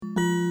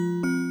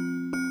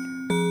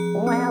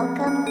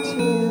Welcome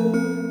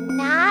to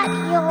Not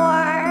Your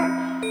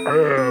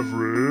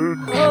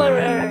Average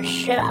Horror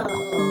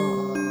Show.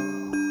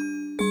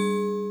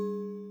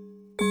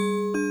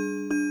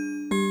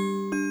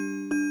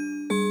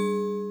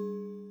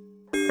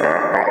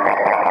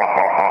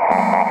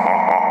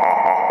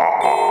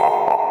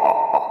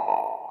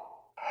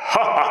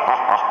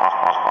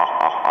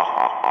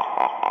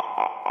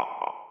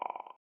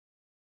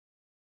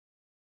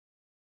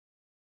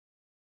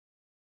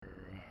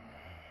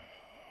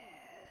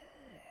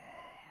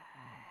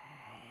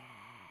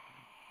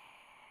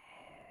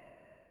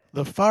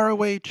 The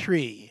Faraway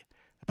Tree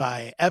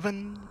by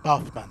Evan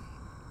Bothman.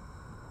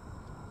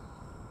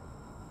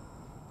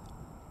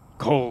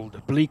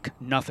 Cold, bleak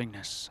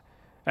nothingness.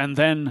 And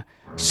then,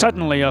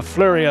 suddenly a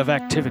flurry of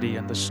activity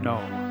in the snow.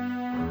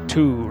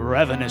 Two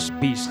ravenous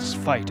beasts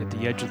fight at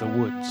the edge of the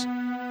woods.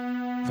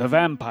 The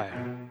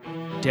vampire,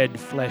 dead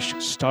flesh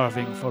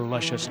starving for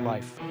luscious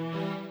life.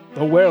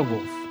 The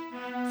werewolf,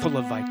 full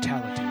of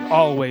vitality,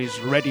 always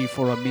ready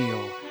for a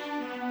meal.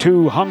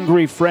 Two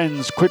hungry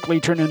friends quickly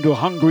turn into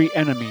hungry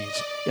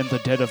enemies in the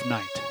dead of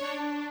night.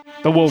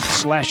 The wolf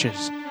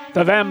slashes.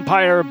 The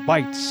vampire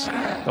bites.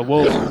 The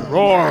wolf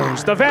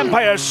roars. The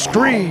vampire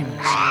screams.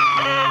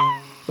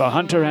 The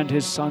hunter and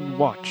his son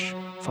watch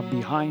from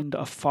behind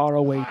a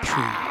faraway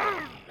tree.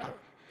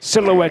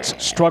 Silhouettes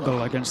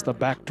struggle against the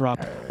backdrop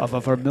of a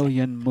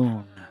vermilion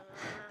moon.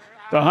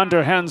 The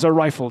hunter hands a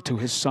rifle to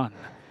his son.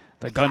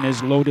 The gun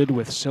is loaded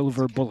with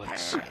silver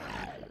bullets.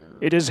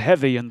 It is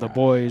heavy in the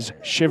boy's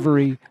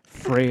shivery,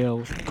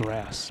 frail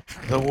grasp.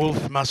 The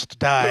wolf must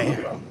die.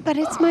 But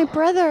it's my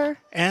brother.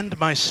 And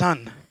my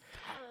son.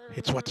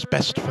 It's what's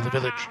best for the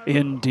village.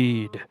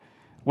 Indeed.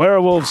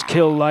 Werewolves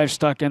kill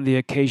livestock and the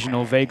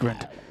occasional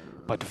vagrant,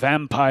 but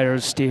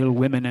vampires steal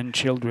women and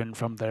children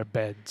from their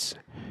beds.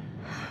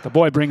 The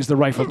boy brings the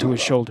rifle to his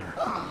shoulder.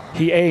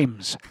 He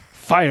aims,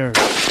 fires.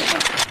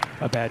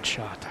 A bad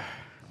shot.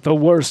 The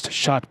worst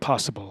shot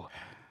possible.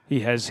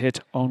 He has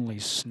hit only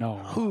snow.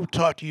 Who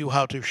taught you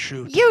how to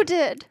shoot? You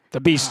did. The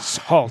beasts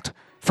halt,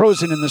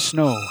 frozen in the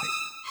snow.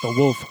 The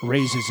wolf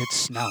raises its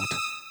snout.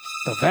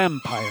 The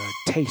vampire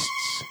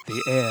tastes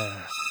the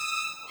air.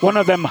 One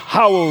of them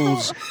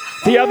howls.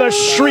 The other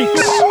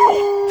shrieks.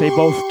 They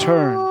both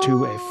turn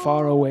to a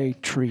faraway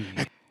tree.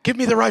 Give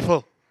me the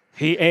rifle.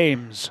 He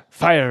aims,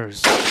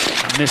 fires,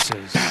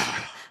 misses.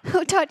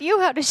 Who taught you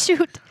how to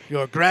shoot?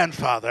 Your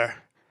grandfather.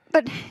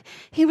 But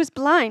he was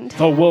blind.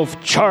 The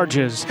wolf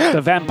charges.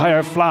 The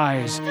vampire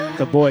flies.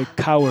 The boy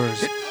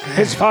cowers.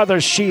 His father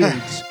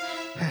shields.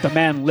 The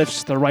man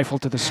lifts the rifle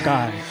to the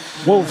sky.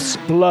 Wolf's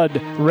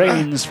blood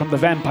rains from the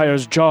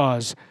vampire's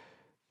jaws.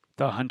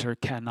 The hunter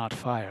cannot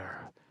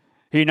fire.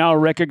 He now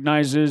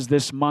recognizes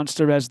this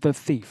monster as the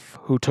thief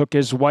who took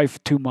his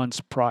wife 2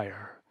 months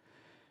prior.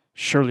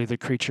 Surely the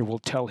creature will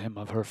tell him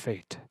of her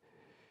fate.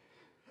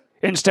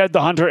 Instead, the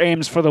hunter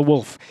aims for the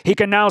wolf. He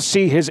can now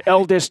see his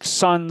eldest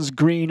son's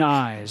green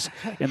eyes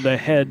in the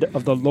head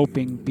of the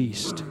loping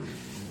beast.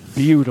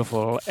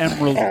 Beautiful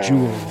emerald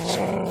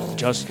jewels,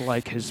 just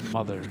like his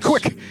mother's.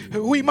 Quick!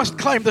 We must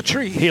climb the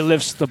tree. He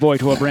lifts the boy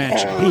to a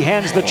branch. He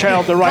hands the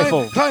child the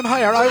rifle. Climb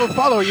higher. I will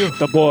follow you.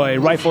 The boy,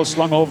 rifle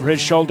slung over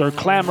his shoulder,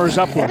 clambers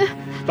upward.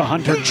 The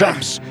hunter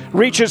jumps,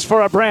 reaches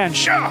for a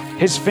branch.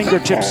 His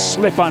fingertips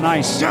slip on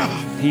ice.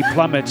 He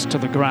plummets to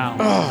the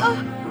ground.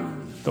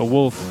 The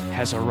wolf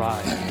has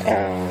arrived.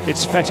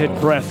 Its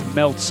fetid breath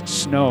melts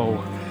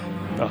snow.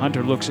 The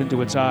hunter looks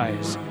into its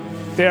eyes.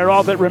 They are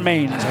all that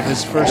remains of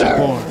his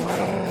firstborn.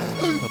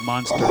 The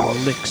monster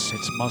licks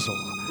its muzzle.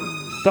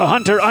 The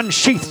hunter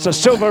unsheaths a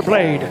silver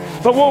blade.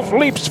 The wolf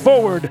leaps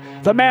forward.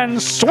 The man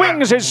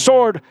swings his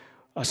sword.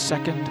 A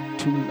second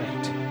too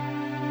late.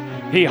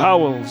 He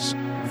howls,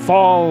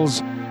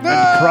 falls,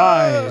 and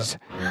cries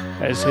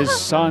as his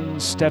son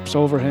steps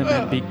over him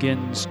and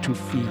begins to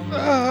feed.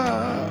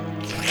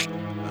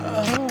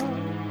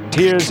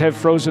 Tears have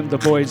frozen the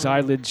boy's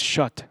eyelids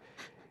shut.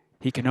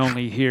 He can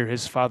only hear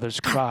his father's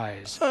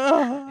cries,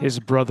 his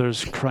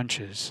brother's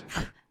crunches.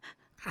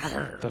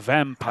 The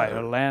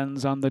vampire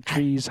lands on the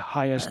tree's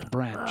highest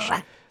branch.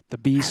 The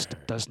beast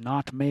does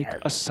not make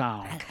a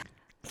sound.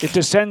 It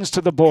descends to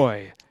the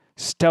boy,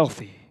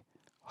 stealthy,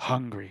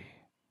 hungry.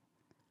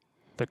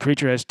 The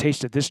creature has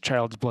tasted this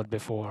child's blood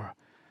before.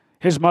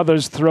 His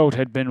mother's throat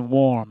had been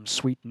warm,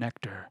 sweet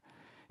nectar.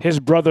 His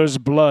brother's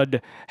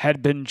blood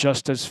had been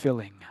just as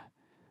filling.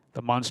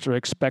 The monster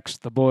expects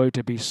the boy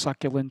to be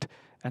succulent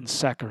and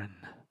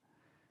saccharine.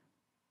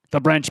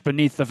 The branch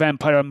beneath the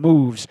vampire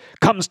moves,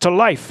 comes to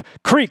life,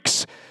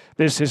 creaks.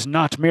 This is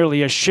not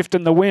merely a shift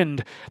in the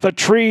wind. The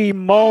tree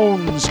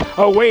moans,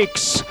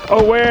 awakes,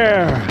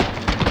 aware.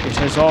 It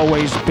has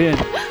always been.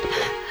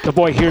 The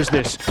boy hears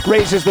this,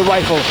 raises the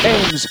rifle,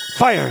 aims,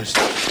 fires.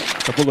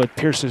 The bullet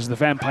pierces the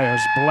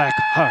vampire's black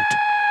heart.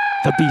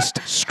 The beast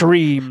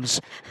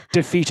screams,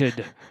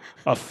 defeated,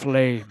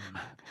 aflame.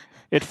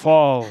 It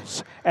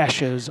falls,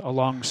 ashes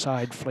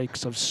alongside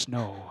flakes of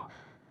snow.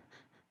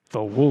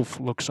 The wolf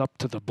looks up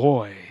to the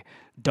boy,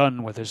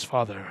 done with his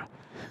father.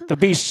 The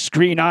beast's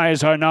green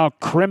eyes are now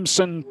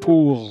crimson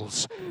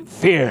pools,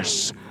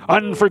 fierce,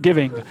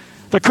 unforgiving.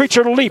 The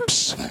creature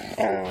leaps.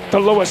 The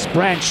lowest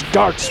branch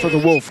darts for the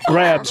wolf,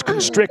 grabs,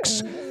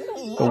 constricts.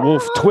 The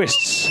wolf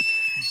twists,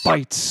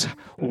 bites,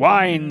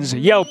 whines,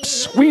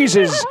 yelps,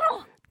 wheezes,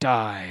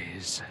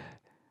 dies.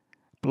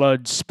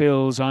 Blood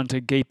spills onto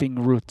gaping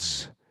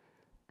roots.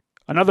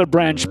 Another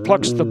branch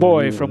plucks the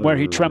boy from where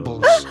he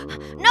trembles.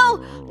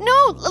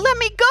 No, let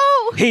me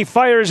go. He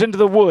fires into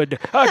the wood,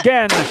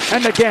 again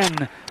and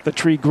again. The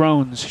tree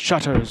groans,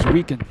 shudders,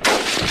 weakens.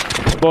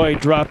 The boy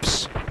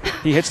drops.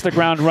 He hits the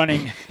ground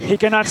running. He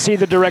cannot see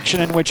the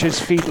direction in which his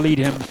feet lead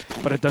him,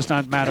 but it does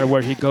not matter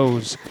where he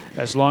goes,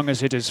 as long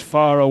as it is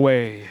far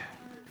away.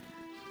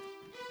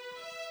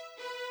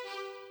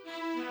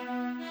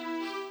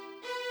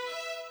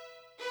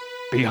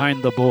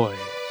 Behind the boy,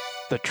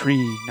 the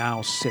tree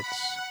now sits,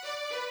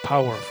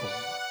 powerful,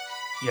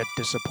 yet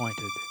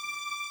disappointed,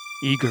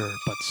 eager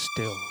but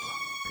still.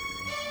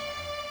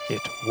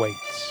 It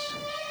waits.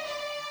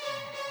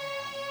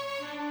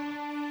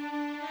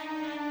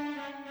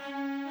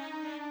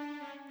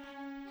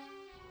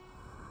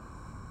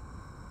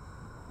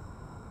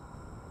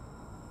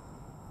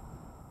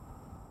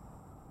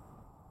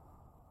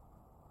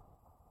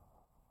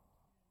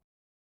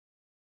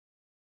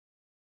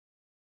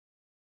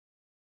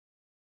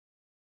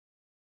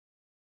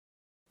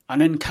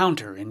 An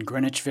Encounter in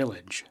Greenwich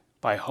Village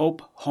by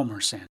Hope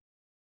Homerson.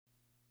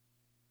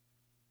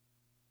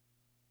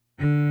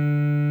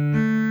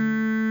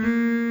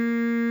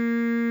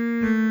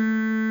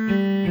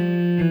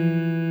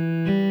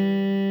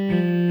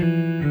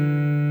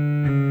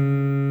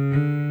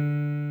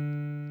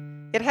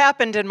 It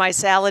happened in my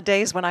salad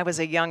days when I was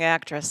a young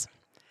actress.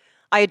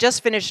 I had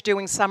just finished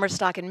doing summer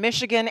stock in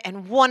Michigan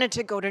and wanted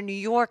to go to New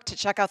York to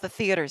check out the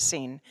theater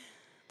scene.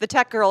 The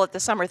tech girl at the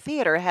summer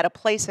theater had a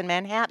place in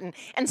Manhattan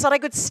and said I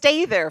could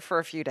stay there for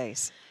a few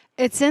days.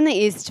 It's in the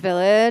East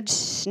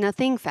Village.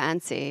 Nothing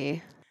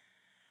fancy.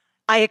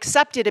 I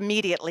accepted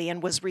immediately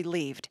and was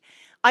relieved.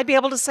 I'd be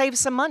able to save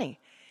some money.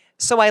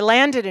 So I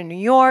landed in New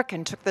York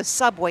and took the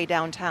subway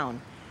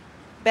downtown.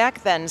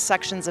 Back then,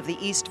 sections of the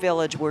East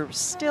Village were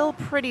still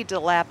pretty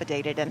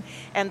dilapidated,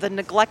 and the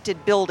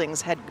neglected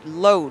buildings had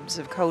loads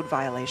of code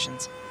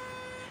violations.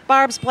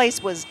 Barb's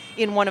place was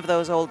in one of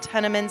those old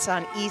tenements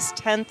on East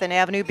 10th and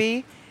Avenue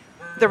B.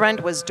 The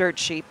rent was dirt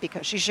cheap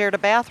because she shared a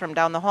bathroom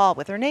down the hall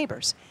with her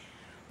neighbors.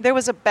 There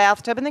was a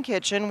bathtub in the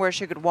kitchen where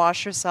she could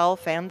wash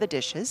herself and the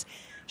dishes.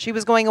 She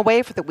was going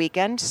away for the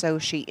weekend, so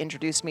she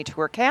introduced me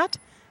to her cat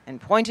and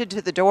pointed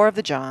to the door of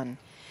the John.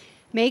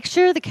 Make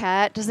sure the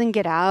cat doesn't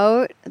get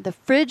out. The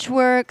fridge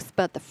works,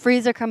 but the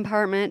freezer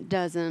compartment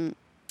doesn't.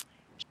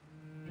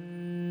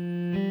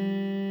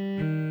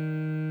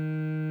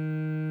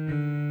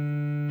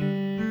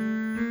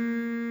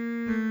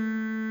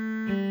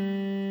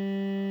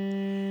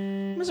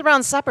 It was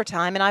around supper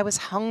time, and I was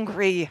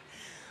hungry.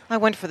 I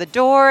went for the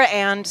door,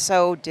 and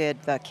so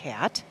did the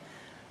cat.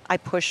 I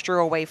pushed her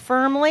away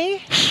firmly.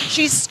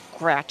 She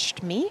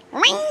scratched me,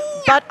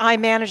 but I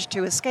managed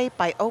to escape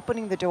by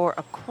opening the door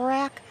a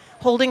crack,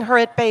 holding her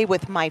at bay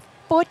with my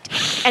foot,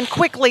 and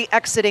quickly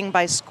exiting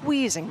by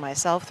squeezing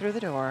myself through the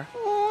door.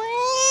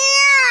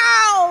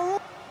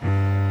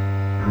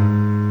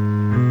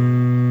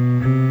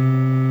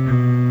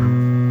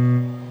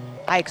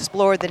 I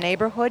explored the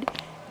neighborhood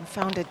and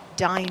found a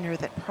diner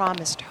that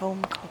promised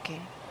home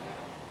cooking.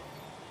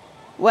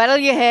 What'll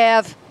you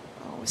have?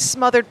 Oh,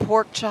 smothered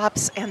pork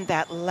chops and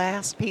that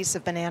last piece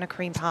of banana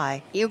cream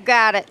pie. You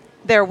got it.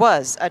 There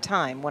was a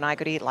time when I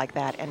could eat like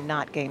that and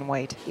not gain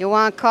weight. You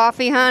want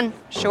coffee, hon?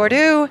 Sure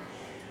do.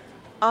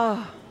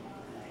 Oh,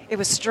 it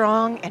was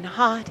strong and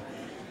hot.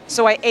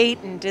 So I ate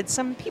and did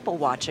some people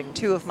watching,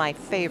 two of my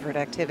favorite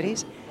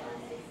activities.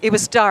 It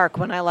was dark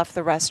when I left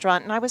the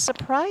restaurant, and I was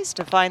surprised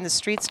to find the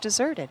streets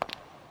deserted.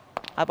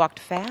 I walked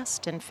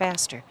fast and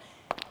faster.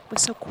 It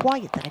was so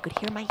quiet that I could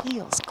hear my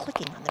heels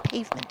clicking on the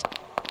pavement.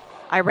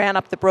 I ran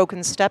up the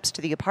broken steps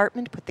to the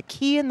apartment, put the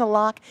key in the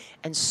lock,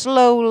 and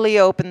slowly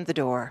opened the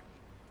door.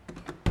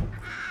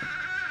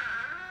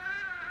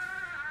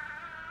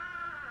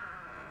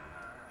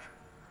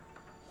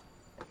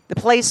 The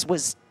place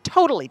was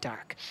totally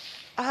dark.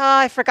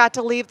 I forgot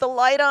to leave the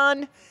light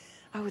on.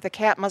 Oh, the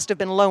cat must have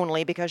been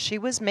lonely because she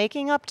was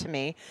making up to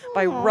me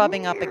by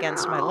rubbing up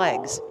against my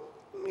legs.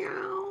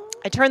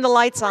 I turned the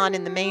lights on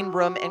in the main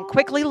room and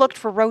quickly looked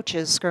for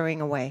roaches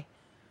scurrying away.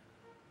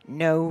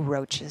 No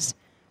roaches.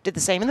 Did the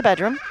same in the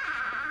bedroom.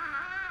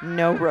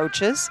 No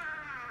roaches.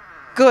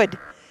 Good.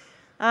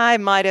 I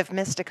might have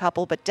missed a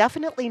couple, but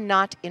definitely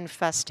not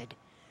infested.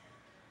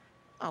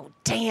 Oh,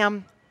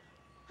 damn.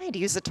 I had to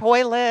use the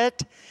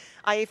toilet.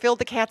 I filled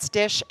the cat's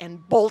dish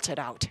and bolted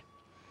out.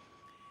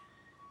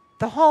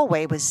 The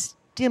hallway was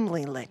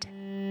dimly lit.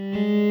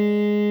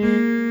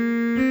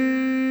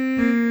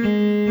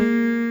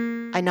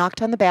 I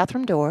knocked on the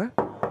bathroom door.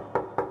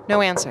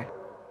 No answer.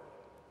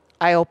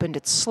 I opened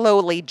it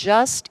slowly,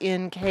 just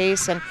in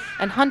case, and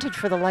hunted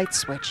for the light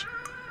switch.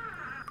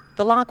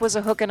 The lock was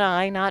a hook and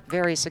eye, not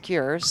very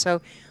secure,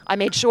 so I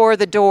made sure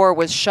the door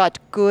was shut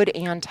good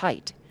and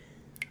tight.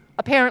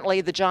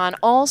 Apparently, the John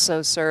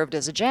also served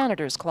as a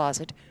janitor's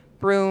closet.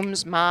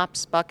 Brooms,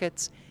 mops,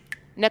 buckets.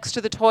 Next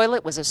to the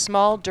toilet was a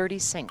small, dirty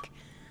sink.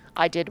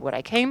 I did what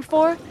I came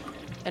for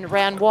and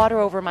ran water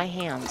over my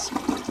hands.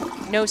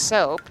 No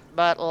soap,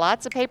 but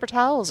lots of paper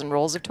towels and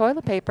rolls of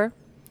toilet paper.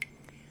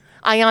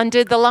 I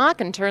undid the lock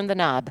and turned the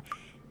knob.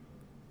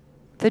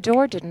 The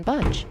door didn't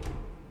budge.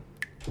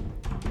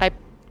 I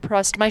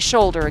pressed my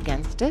shoulder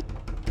against it.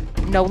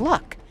 No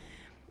luck.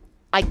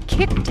 I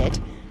kicked it.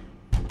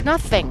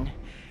 Nothing.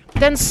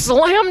 Then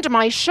slammed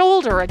my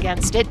shoulder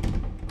against it.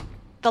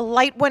 The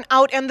light went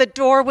out and the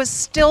door was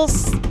still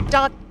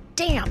stuck.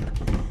 Damn.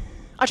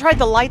 I tried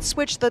the light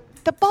switch. The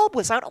bulb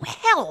was out. Oh,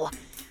 hell.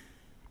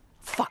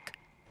 Fuck.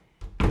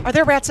 Are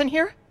there rats in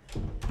here?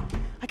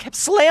 I kept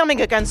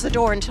slamming against the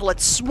door until it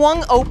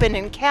swung open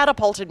and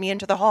catapulted me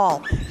into the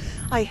hall.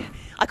 I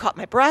caught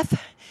my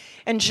breath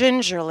and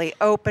gingerly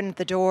opened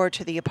the door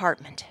to the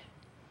apartment.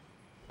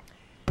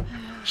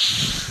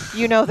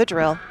 You know the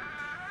drill.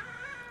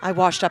 I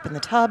washed up in the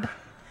tub.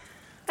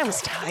 I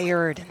was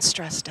tired and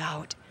stressed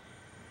out.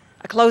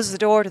 I closed the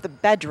door to the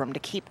bedroom to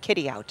keep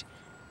Kitty out.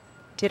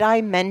 Did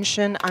I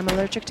mention I'm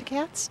allergic to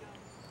cats?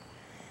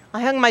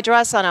 I hung my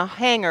dress on a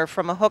hanger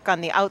from a hook on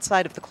the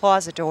outside of the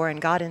closet door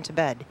and got into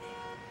bed.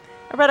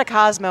 I read a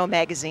Cosmo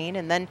magazine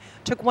and then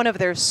took one of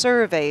their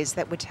surveys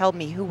that would tell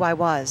me who I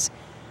was.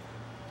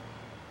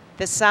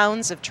 The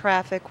sounds of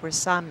traffic were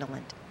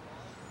somnolent,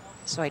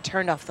 so I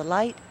turned off the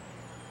light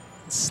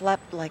and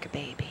slept like a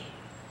baby.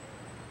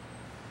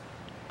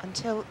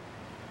 Until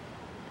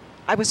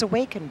I was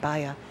awakened by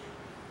a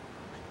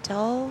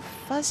dull,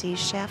 fuzzy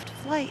shaft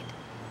of light.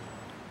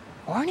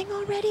 Morning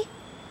already?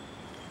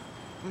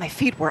 My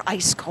feet were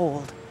ice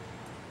cold.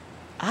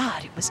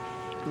 Odd, it was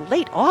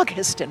late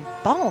August and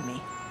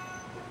balmy.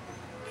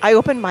 I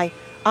opened my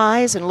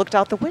eyes and looked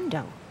out the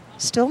window.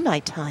 Still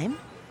nighttime.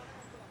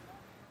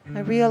 I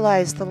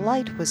realized the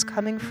light was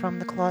coming from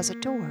the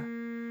closet door.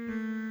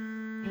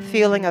 A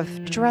feeling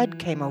of dread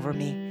came over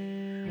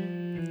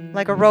me.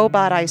 Like a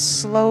robot, I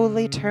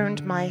slowly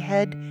turned my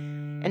head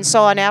and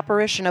saw an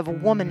apparition of a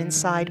woman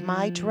inside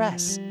my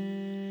dress.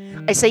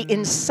 I say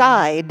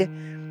inside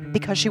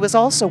because she was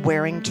also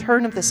wearing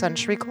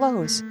turn-of-the-century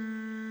clothes.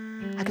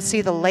 I could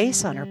see the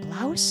lace on her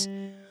blouse,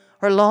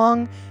 her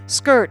long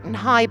skirt and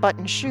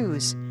high-button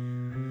shoes.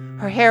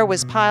 Her hair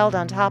was piled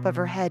on top of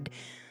her head.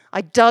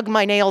 I dug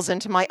my nails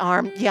into my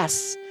arm.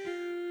 Yes,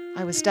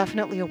 I was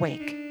definitely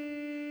awake.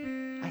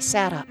 I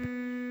sat up,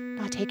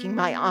 not taking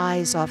my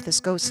eyes off this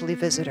ghostly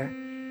visitor.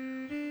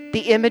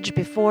 The image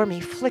before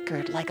me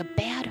flickered like a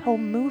bad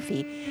home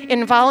movie.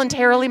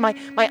 Involuntarily,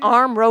 my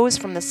arm rose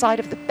from the side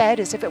of the bed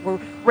as if it were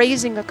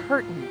raising a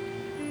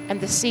curtain,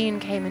 and the scene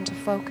came into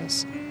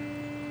focus.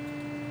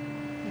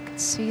 I could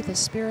see the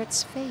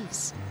spirit's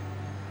face.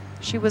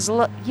 She was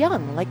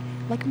young,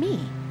 like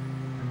me.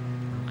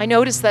 I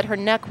noticed that her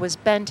neck was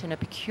bent in a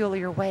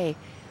peculiar way.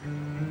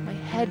 My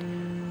head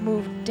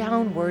moved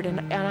downward,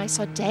 and I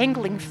saw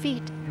dangling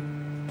feet.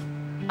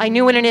 I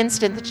knew in an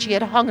instant that she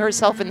had hung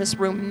herself in this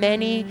room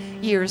many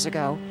years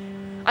ago.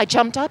 I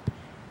jumped up,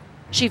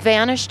 she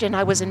vanished, and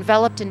I was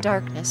enveloped in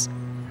darkness.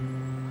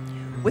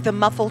 With a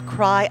muffled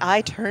cry,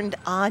 I turned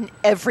on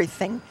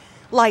everything.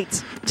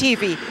 Lights,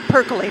 TV,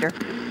 percolator.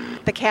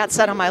 The cat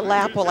sat on my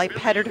lap while I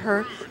petted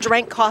her,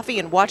 drank coffee,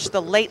 and watched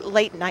the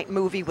late night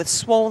movie with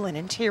swollen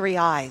and teary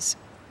eyes.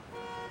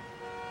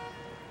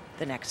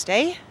 The next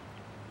day,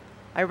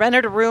 I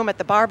rented a room at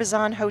the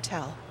Barbizon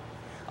Hotel,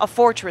 a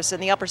fortress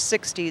in the upper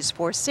 60s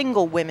for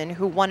single women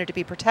who wanted to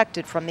be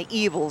protected from the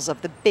evils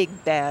of the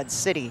big bad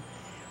city.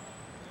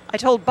 I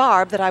told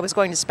Barb that I was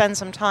going to spend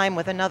some time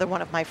with another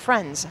one of my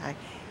friends. I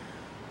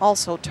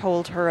also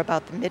told her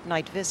about the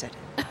midnight visit.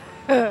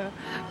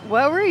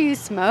 What were you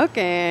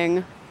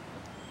smoking?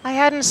 I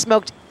hadn't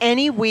smoked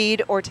any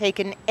weed or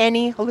taken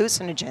any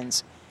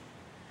hallucinogens.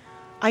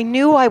 I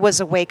knew I was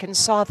awake and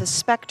saw the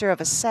specter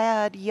of a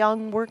sad,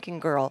 young working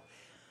girl.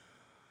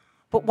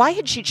 But why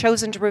had she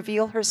chosen to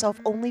reveal herself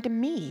only to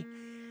me?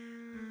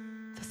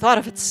 The thought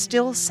of it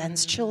still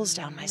sends chills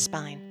down my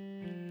spine.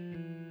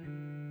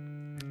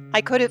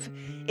 I could have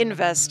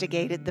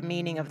investigated the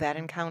meaning of that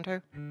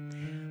encounter,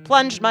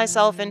 plunged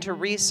myself into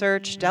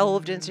research,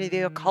 delved into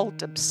the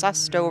occult,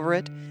 obsessed over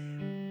it.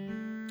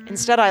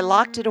 Instead, I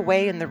locked it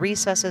away in the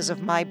recesses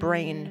of my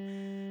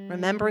brain,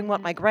 remembering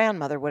what my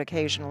grandmother would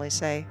occasionally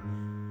say.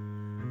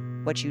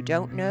 What you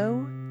don't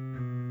know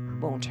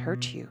won't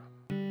hurt you.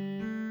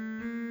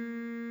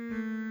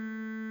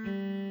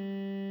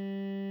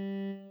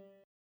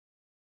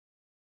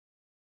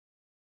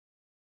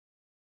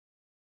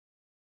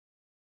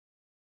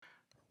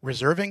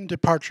 Reserving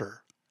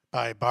Departure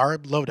by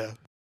Barb Loda.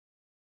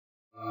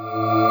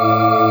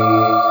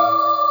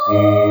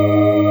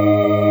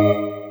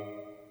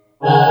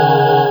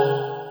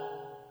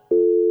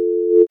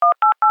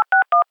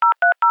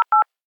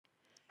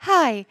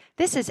 Hi,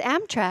 this is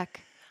Amtrak.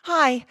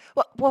 Hi,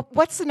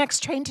 what's the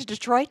next train to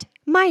Detroit?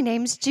 My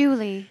name's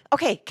Julie.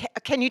 Okay,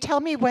 can you tell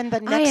me when the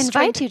next I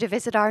invite train... you to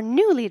visit our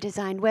newly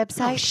designed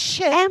website, Oh,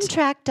 shit.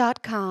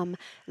 Amtrak.com.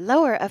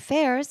 Lower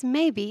fares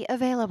may be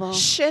available.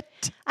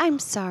 Shit. I'm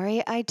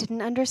sorry, I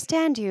didn't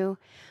understand you.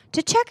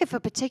 To check if a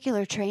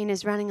particular train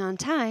is running on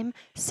time,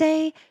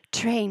 say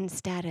train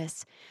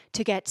status.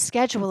 To get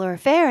schedule or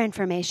fare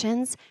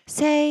informations,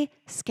 say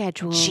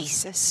schedules.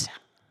 Jesus.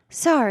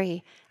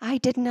 Sorry, I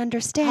didn't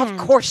understand. Of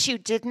course you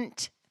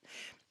didn't.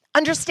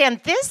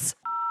 Understand this?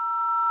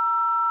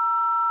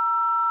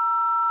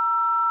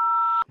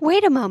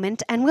 Wait a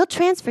moment, and we'll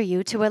transfer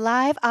you to a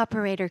live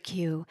operator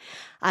queue.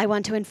 I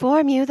want to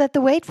inform you that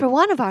the wait for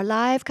one of our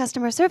live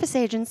customer service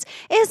agents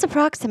is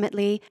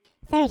approximately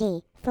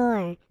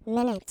 34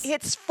 minutes.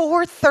 It's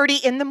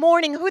 4:30 in the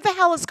morning. Who the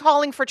hell is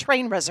calling for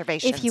train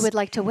reservations? If you would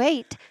like to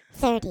wait,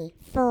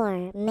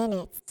 34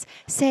 minutes.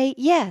 say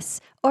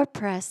yes or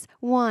press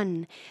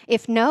 1.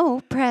 If no,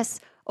 press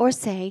or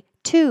say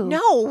 2.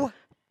 No.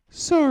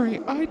 Sorry,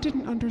 I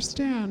didn't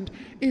understand.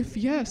 If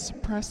yes,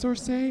 press or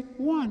say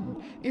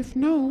 1. If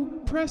no,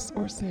 press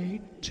or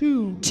say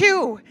 2.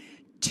 Two.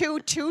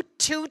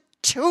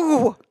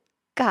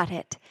 Got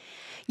it.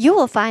 You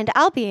will find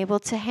I'll be able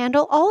to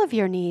handle all of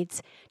your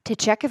needs. To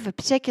check if a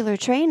particular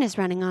train is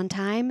running on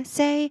time,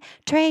 say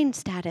train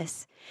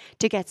status.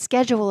 To get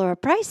schedule or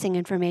pricing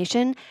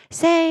information,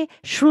 say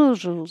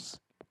schedules.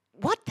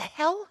 What the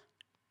hell?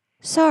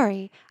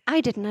 Sorry, I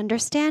didn't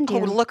understand Oh,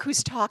 you. look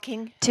who's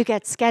talking. To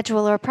get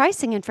schedule or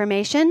pricing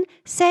information,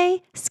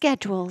 say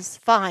schedules.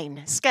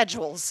 Fine.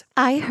 Schedules.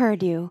 I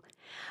heard you.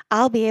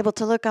 I'll be able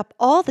to look up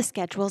all the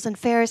schedules and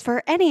fares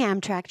for any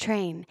Amtrak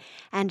train.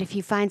 And if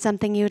you find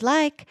something you'd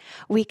like,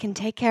 we can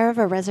take care of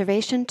a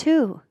reservation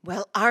too.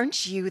 Well,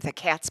 aren't you the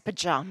cat's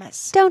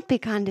pajamas? Don't be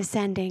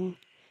condescending.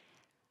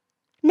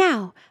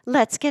 Now,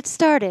 let's get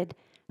started.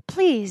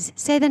 Please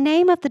say the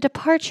name of the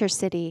departure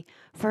city.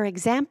 For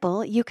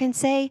example, you can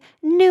say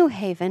New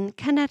Haven,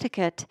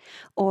 Connecticut,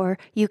 or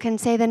you can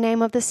say the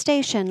name of the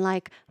station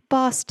like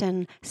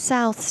Boston,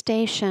 South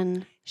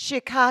Station.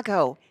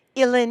 Chicago,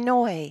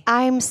 Illinois.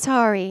 I'm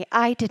sorry,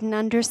 I didn't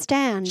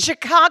understand.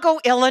 Chicago,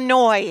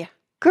 Illinois.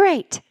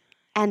 Great.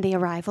 And the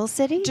arrival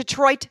city?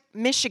 Detroit,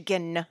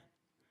 Michigan.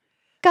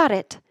 Got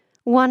it.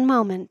 One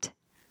moment.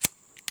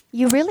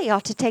 You really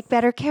ought to take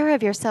better care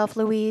of yourself,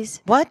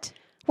 Louise. What?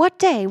 What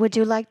day would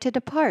you like to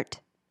depart?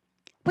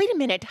 Wait a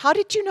minute. How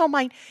did you know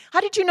my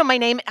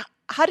name?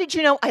 How did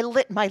you know I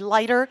lit my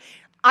lighter?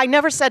 I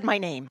never said my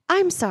name.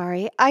 I'm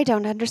sorry, I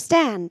don't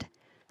understand.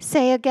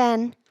 Say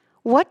again.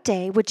 What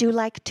day would you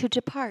like to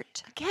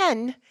depart?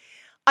 Again,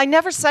 I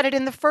never said it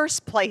in the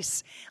first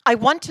place. I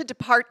want to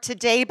depart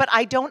today, but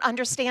I don't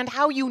understand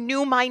how you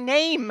knew my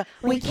name.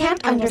 We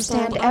can't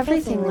understand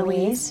everything,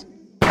 Louise.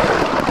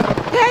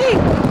 Hey!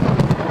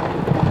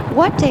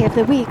 What day of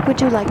the week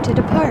would you like to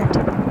depart?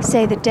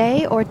 Say the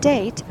day or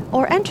date,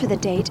 or enter the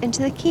date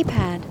into the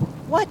keypad.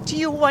 What do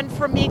you want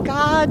from me,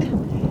 God?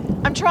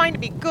 I'm trying to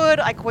be good.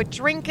 I quit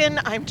drinking.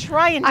 I'm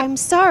trying to... I'm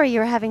sorry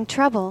you're having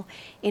trouble.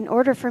 In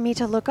order for me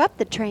to look up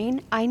the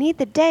train, I need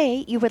the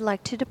day you would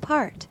like to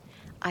depart.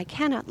 I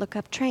cannot look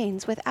up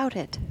trains without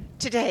it.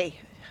 Today.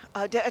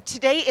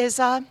 Today is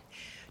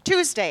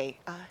Tuesday.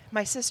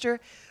 My sister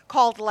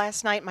called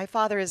last night. My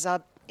father is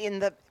in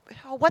the...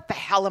 Oh, what the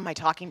hell am I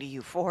talking to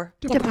you for?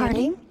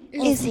 Departing?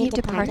 Is he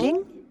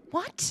departing?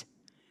 What?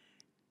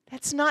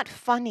 That's not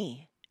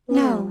funny.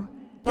 No.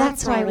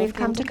 That's why we've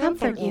come to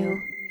comfort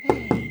you.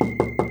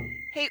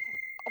 Hey,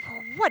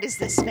 what is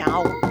this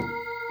now?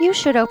 You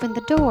should open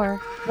the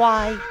door.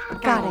 Why?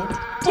 Got it.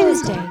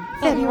 Tuesday,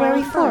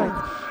 February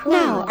 4th.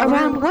 Now,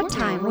 around what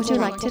time would you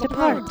like to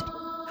depart?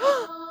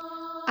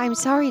 I'm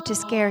sorry to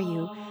scare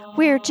you.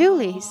 We're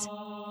Julie's.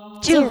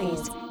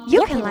 Julie's.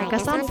 You can like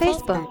us on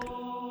Facebook.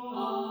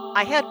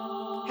 I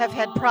have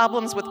had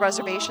problems with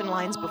reservation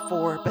lines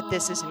before, but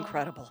this is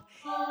incredible.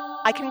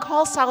 I can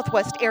call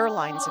Southwest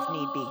Airlines if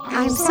need be.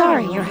 I'm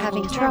sorry you're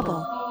having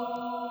trouble.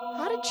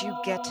 How did you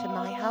get to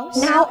my house?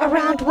 Now,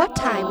 around what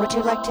time would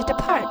you like to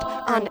depart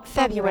on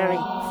February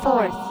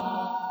 4th?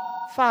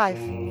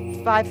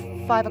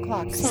 5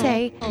 o'clock.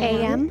 Say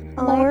a.m.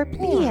 or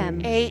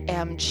p.m.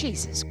 A.M.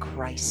 Jesus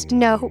Christ.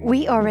 No,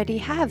 we already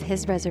have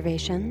his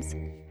reservations.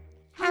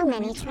 How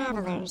many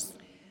travelers?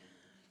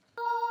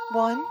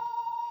 1.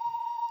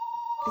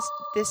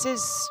 This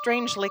is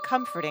strangely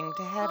comforting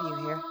to have you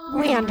here.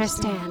 We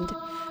understand.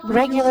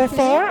 Regular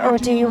fare, or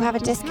do you have a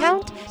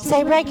discount?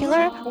 Say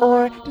regular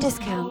or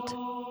discount.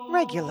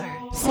 Regular.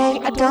 Say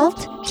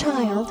adult,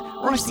 child,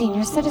 or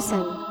senior citizen.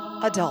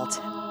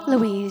 Adult.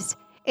 Louise,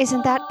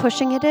 isn't that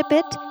pushing it a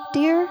bit,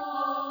 dear?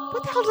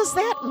 What the hell does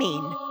that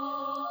mean?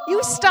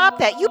 You stop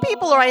that. You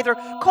people are either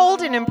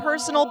cold and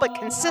impersonal but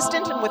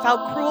consistent and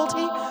without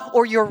cruelty,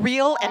 or you're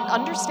real and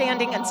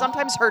understanding and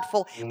sometimes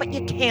hurtful, but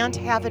you can't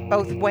have it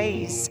both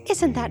ways.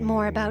 Isn't that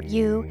more about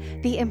you,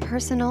 the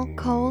impersonal,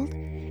 cold?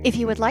 If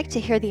you would like to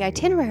hear the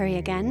itinerary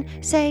again,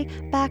 say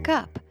back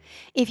up.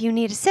 If you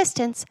need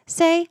assistance,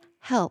 say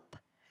help.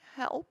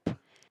 Help.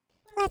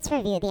 Let's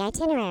review the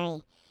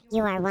itinerary.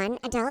 You are one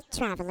adult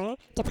traveler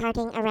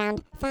departing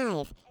around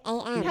 5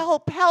 a.m.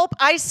 Help, help.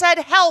 I said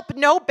help.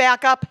 No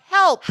backup.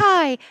 Help.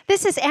 Hi,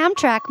 this is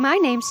Amtrak. My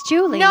name's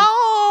Julie.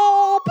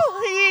 No,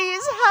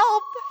 please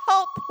help.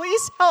 Help,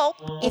 please help.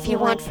 If you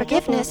want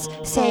forgiveness,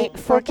 say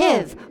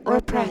forgive or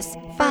press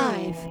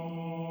 5.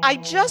 I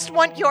just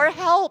want your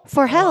help.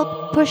 For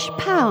help, push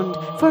pound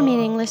for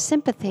meaningless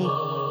sympathy.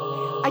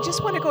 I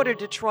just want to go to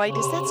Detroit.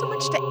 Is that so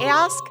much to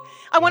ask?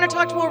 I want to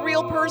talk to a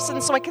real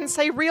person so I can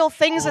say real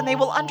things and they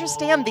will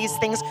understand these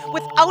things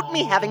without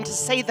me having to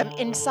say them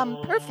in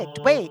some perfect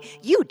way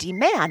you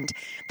demand.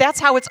 That's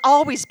how it's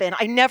always been.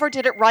 I never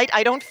did it right.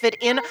 I don't fit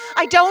in.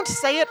 I don't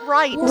say it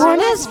right.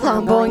 One is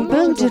flamboyant,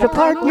 been to the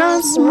park,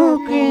 not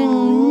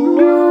smoking.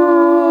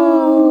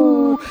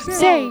 No.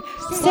 Say.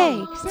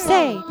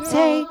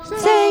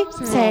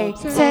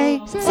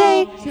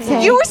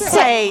 You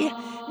say.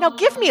 Now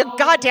give me a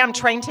goddamn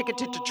train ticket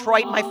to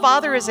Detroit. My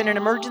father is in an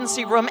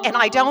emergency room and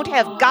I don't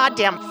have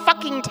goddamn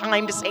fucking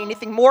time to say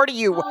anything more to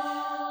you.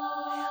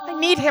 I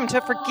need him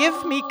to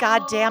forgive me,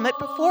 goddamn it,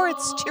 before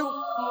it's too...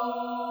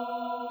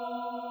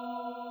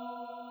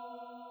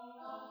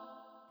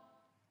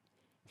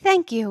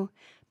 Thank you.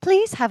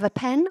 Please have a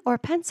pen or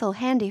pencil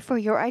handy for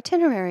your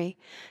itinerary.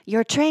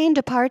 Your train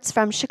departs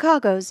from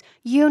Chicago's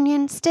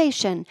Union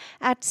Station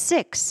at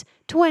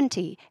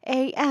 6:20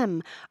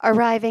 a.m.,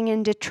 arriving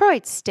in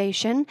Detroit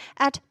Station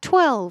at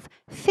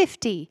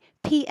 12:50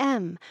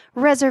 p.m.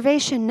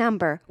 Reservation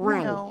number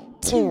 1,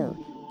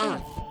 2,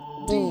 F,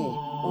 D,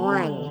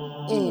 1,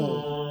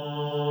 E.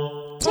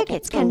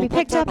 Tickets can be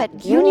picked up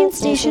at Union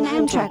Station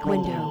Amtrak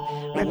window.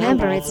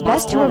 Remember, it's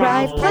best to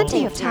arrive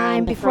plenty of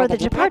time before the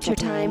departure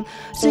time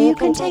so you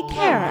can take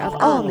care of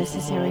all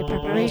necessary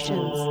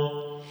preparations.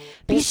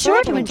 Be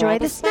sure to enjoy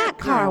the snack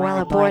car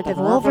while aboard the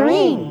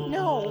Wolverine.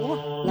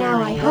 No.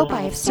 Now I hope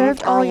I have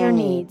served all your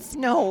needs.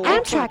 No.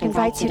 Amtrak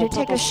invites you to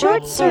take a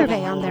short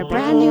survey on their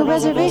brand new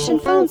reservation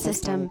phone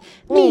system.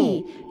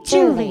 Me,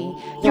 Julie,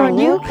 your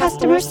new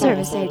customer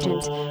service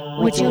agent.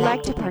 Would you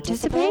like to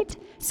participate?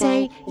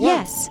 Say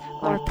yes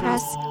or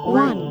press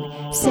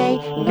 1. Say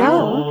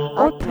no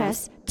or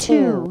press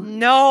 2.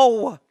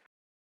 No.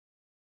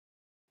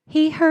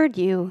 He heard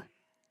you.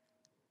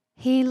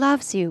 He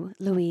loves you,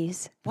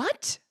 Louise.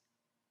 What?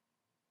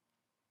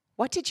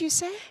 What did you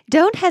say?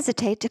 Don't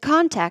hesitate to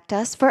contact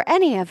us for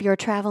any of your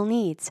travel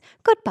needs.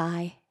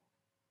 Goodbye.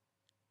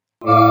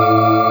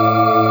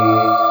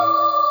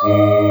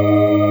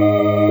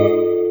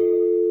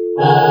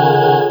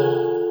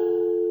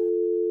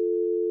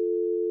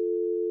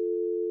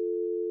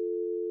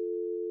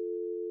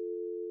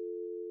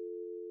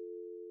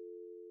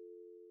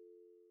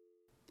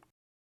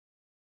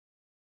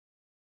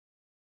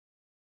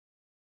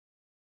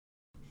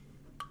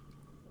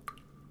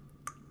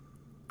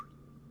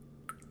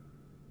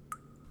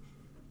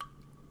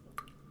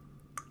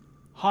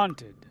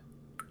 Haunted,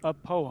 a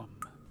poem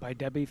by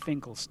Debbie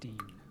Finkelstein.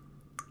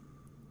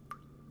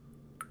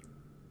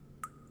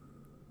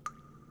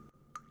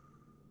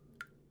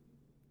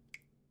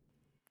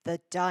 The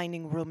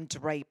dining room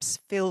drapes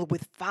fill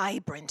with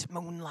vibrant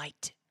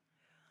moonlight.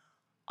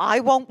 I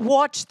won't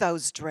watch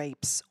those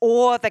drapes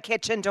or the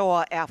kitchen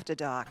door after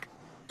dark.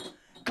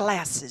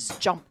 Glasses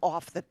jump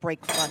off the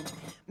brake front.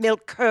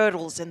 Milk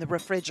curdles in the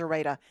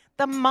refrigerator.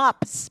 The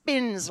mop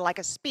spins like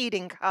a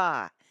speeding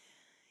car.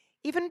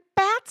 Even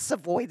bats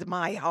avoid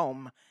my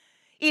home,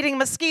 eating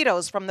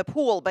mosquitoes from the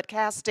pool but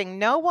casting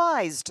no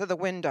eyes to the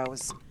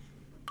windows.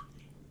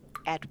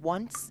 At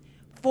once,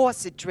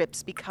 faucet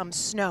drips become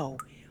snow.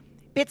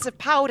 Bits of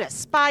powder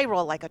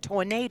spiral like a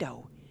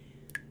tornado.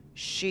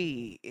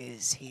 She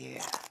is here.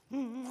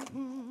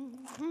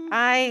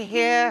 I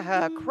hear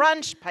her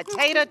crunch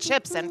potato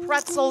chips and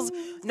pretzels,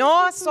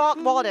 gnaw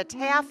saltwater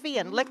taffy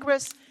and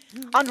licorice,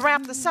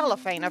 unwrap the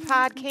cellophane of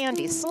hard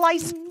candy,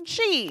 slice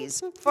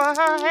cheese for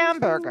her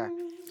hamburger.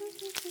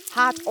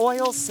 Hot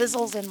oil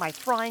sizzles in my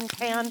frying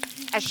pan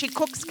as she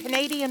cooks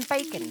Canadian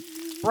bacon,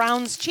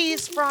 browns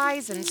cheese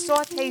fries, and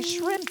sautés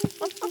shrimp.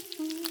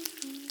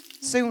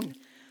 Soon,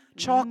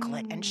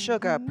 chocolate and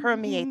sugar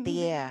permeate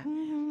the air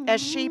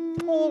as she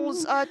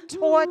pulls a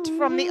torte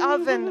from the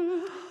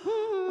oven.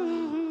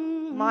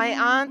 My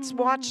aunt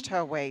watched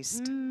her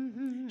waist.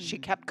 She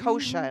kept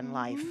kosher in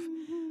life,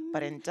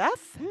 but in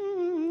death,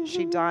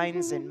 she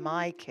dines in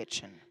my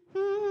kitchen.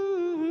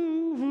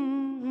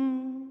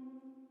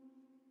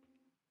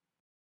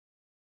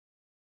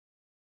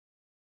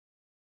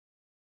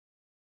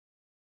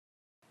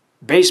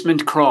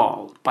 Basement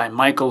Crawl by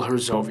Michael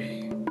Herzovi.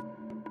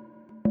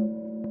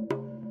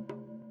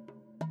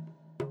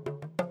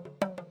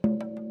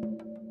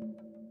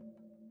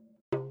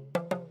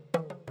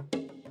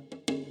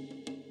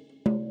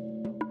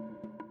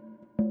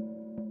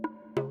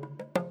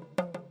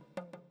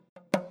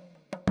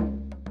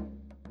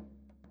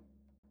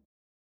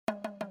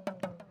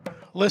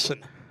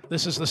 Listen,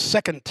 this is the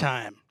second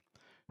time.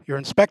 Your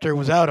inspector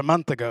was out a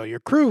month ago.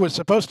 Your crew was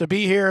supposed to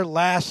be here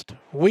last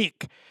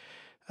week.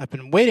 I've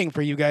been waiting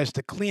for you guys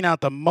to clean out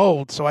the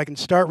mold so I can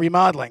start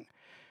remodeling.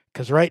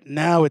 Because right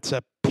now it's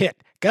a pit.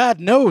 God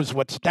knows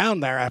what's down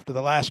there after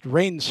the last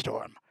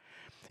rainstorm.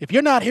 If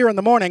you're not here in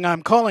the morning,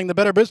 I'm calling the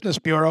Better Business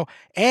Bureau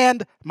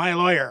and my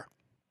lawyer.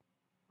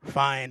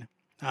 Fine.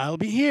 I'll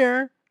be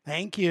here.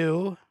 Thank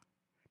you.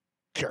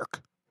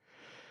 Jerk.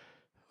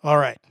 All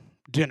right.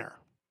 Dinner.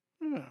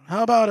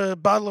 How about a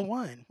bottle of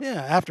wine?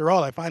 Yeah, after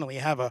all, I finally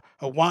have a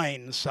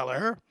wine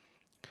cellar.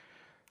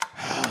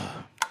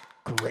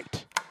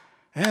 Great.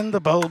 And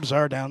the bulbs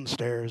are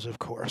downstairs, of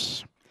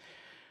course.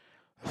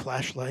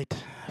 Flashlight.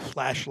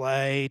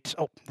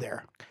 Oh,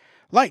 there.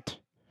 Light.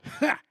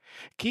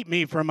 Keep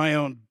me from my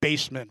own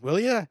basement, will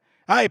you?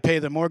 I pay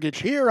the mortgage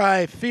here.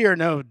 I fear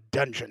no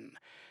dungeon.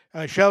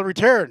 I shall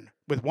return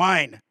with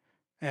wine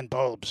and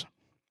bulbs.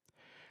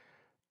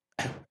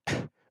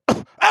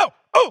 Ow!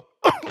 Oh!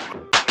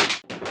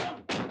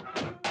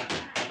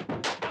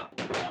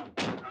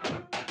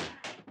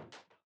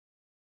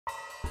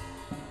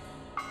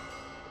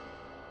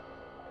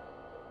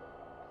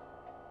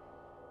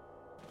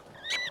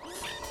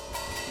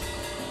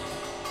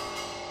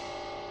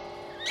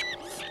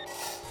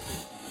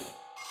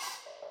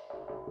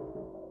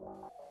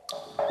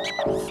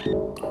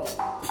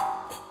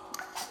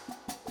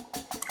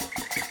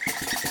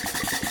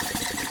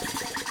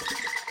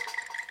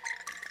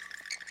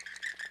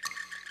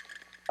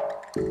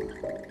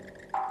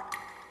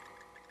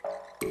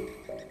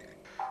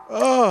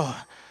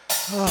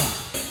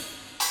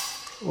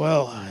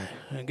 Well,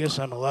 I guess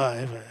I'm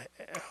alive.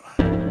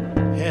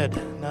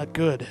 Head, not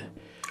good.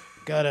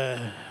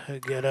 Gotta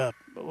get up.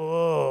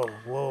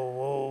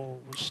 Whoa.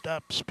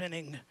 Stop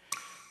spinning.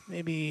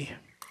 Maybe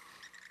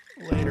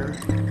later.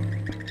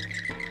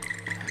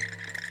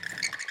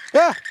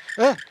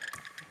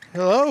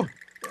 Hello?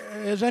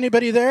 Is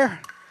anybody there?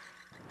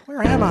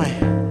 Where am I?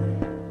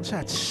 What's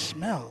that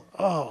smell?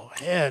 Oh,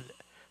 head.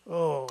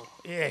 Oh,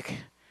 ick.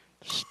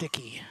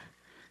 Sticky.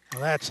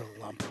 Well, that's a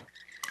lump.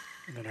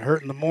 I'm gonna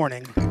hurt in the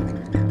morning.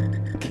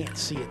 Can't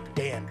see a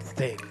damn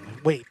thing.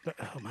 Wait,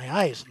 my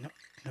eyes.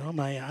 No,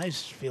 my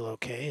eyes feel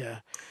okay.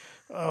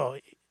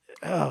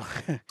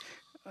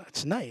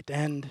 It's night,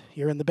 and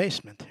you're in the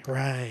basement.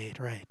 Right.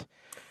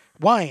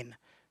 Wine.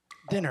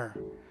 Dinner.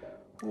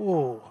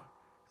 Ooh,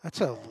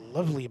 that's a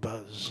lovely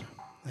buzz.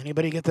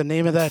 Anybody get the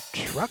name of that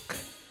truck?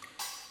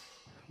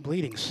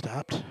 Bleeding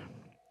stopped.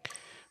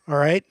 All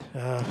right,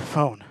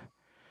 phone.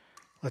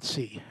 Let's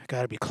see.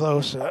 Gotta be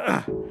close.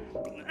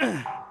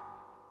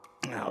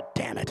 Oh,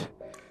 damn it.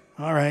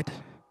 All right.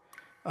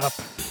 Up.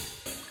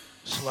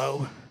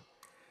 Slow.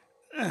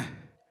 Damn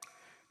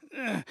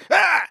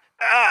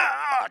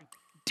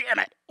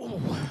it.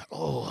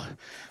 Oh,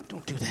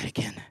 don't do that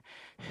again.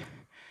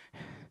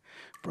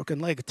 Broken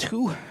leg,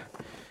 too.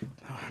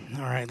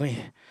 All right, let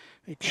me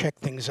check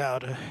things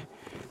out.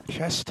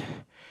 Chest,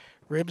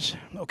 ribs,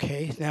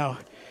 okay. Now,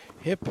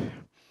 hip,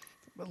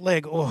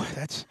 leg. Oh,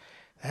 that's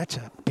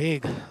a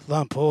big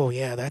lump. Oh,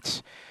 yeah,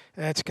 that's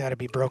got to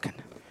be broken.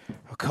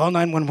 I'll call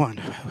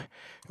 911.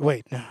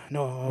 Wait,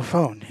 no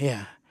phone.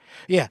 Yeah.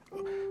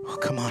 Oh,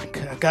 come on,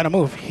 gotta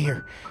move.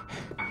 Here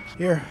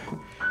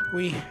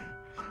we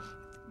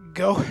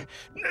go.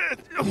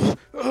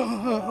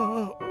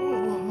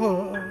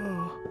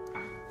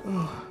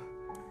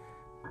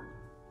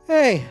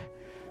 Hey,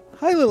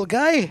 hi, little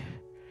guy.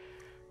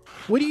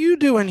 What are you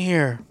doing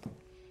here?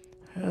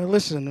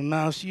 Listen,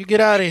 Mouse, you get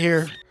out of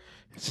here.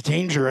 It's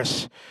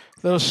dangerous.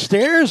 Those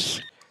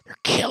stairs, they're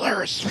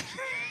killers.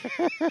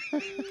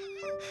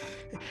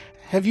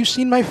 Have you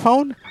seen my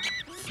phone?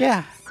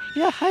 Yeah,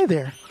 hi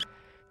there.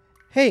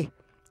 Hey,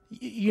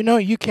 you know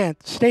you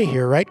can't stay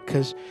here, right?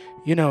 Because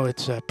you know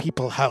it's a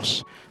people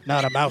house,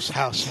 not a mouse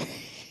house.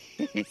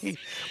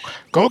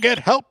 Go get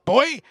help,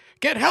 boy.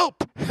 Get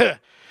help.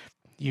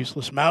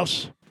 Useless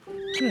mouse.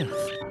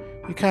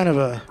 You're kind of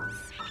a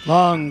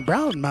long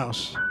brown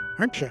mouse,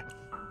 aren't you?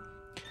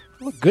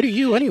 What good are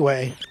you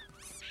anyway?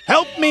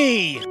 Help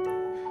me!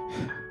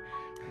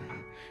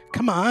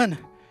 Come on.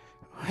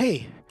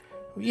 Hey.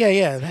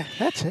 Yeah,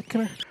 that's it.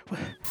 Come here. What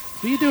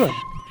are you doing?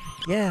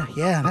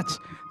 Yeah,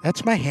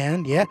 that's my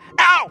hand, yeah.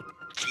 Ow!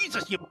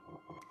 Jesus, you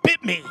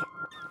bit me.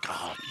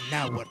 Oh,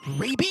 now what,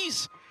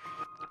 rabies?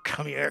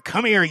 Come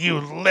here, you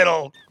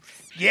little...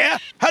 Yeah?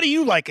 How do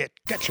you like it?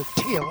 Got your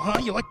tail, huh?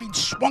 You like being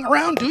swung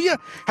around, do you?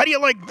 How do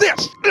you like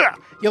this?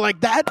 You like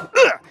that?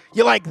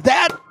 You like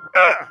that?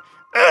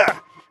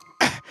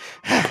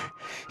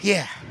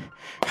 Yeah.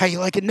 How you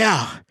like it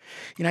now?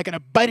 You're not going to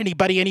bite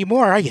anybody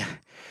anymore, are you?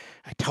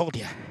 I told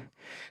you.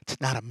 It's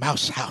not a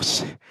mouse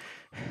house.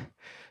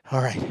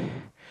 All right.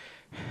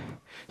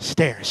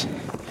 Stairs.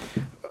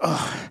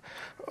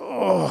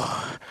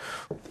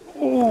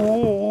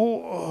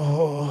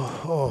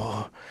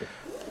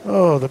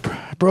 Oh, the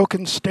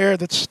broken stair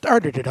that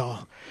started it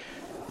all.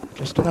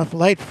 Just enough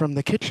light from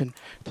the kitchen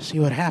to see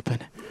what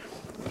happened.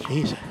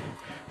 Jeez,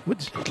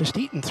 wood's just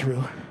eaten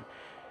through.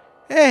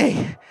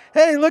 Hey,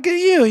 look at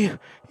you.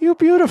 You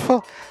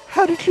beautiful.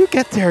 How did you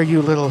get there,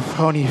 you little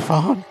phony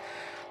phone?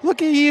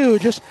 Look at you,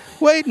 just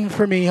waiting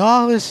for me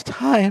all this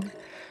time.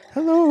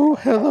 Hello,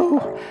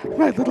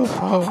 my little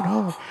phone.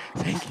 Oh,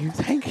 thank you.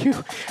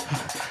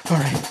 All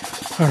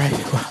right.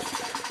 Well,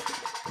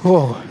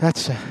 Whoa,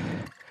 that's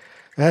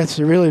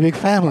a really big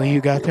family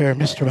you got there,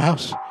 Mr.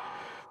 Mouse.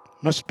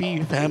 Must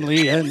be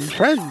family and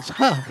friends,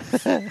 huh?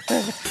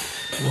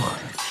 Whoa,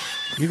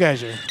 you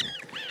guys are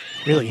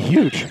really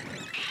huge.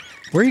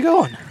 Where are you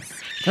going?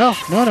 No,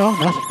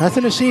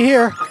 nothing to see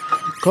here.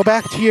 Go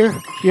back to your,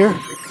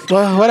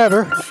 well,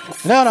 whatever.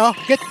 No,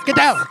 get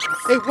down.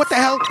 Hey, what the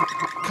hell?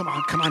 Come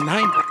on,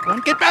 9. Come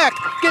on, get back.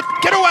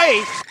 Get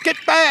away. Get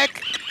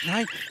back.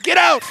 9, get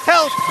out.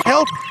 Help.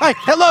 Hi,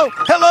 hello.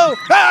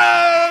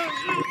 Ah!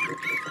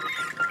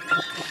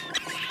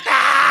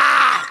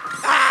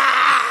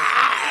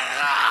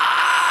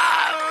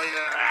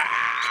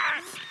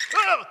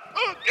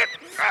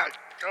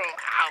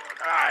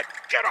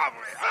 Get off me.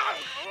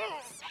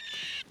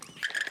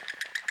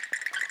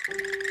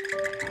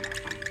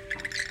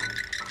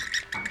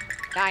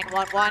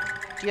 911,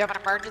 do you have an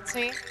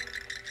emergency?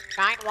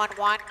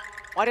 911,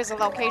 what is the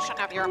location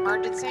of your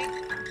emergency?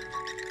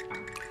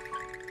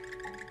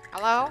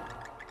 Hello?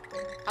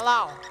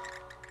 Hello?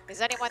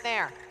 Is anyone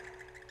there?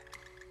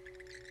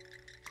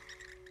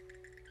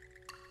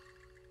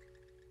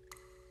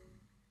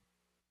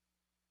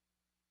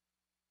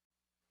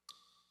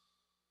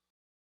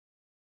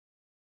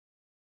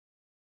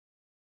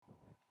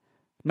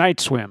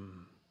 Night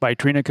Swim by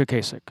Trina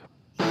Kakasik.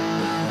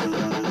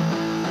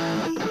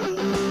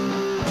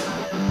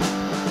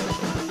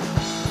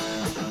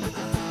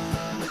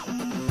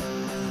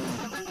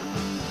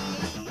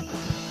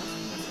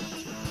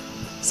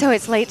 So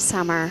it's late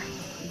summer,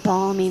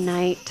 balmy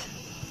night.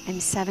 I'm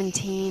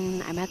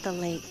 17. I'm at the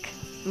lake,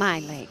 my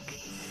lake.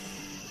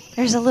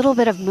 There's a little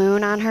bit of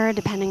moon on her,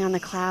 depending on the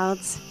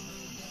clouds.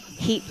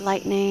 Heat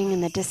lightning in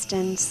the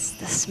distance,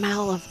 the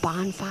smell of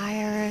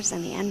bonfires,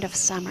 and the end of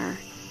summer.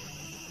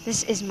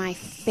 This is my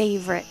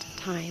favorite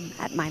time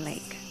at my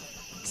lake.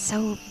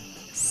 So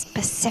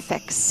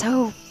specific,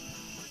 so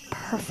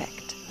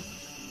perfect.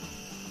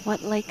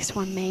 What lakes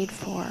were made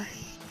for.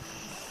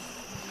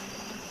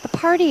 The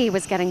party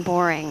was getting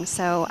boring,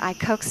 so I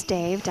coaxed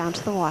Dave down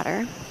to the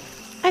water.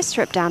 I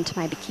stripped down to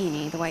my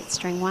bikini, the white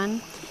string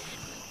one.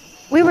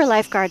 We were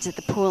lifeguards at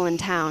the pool in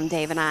town,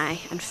 Dave and I,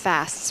 and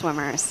fast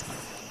swimmers.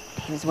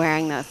 He was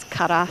wearing those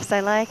cutoffs I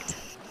liked.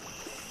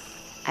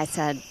 I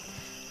said,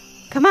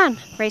 "Come on,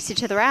 race you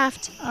to the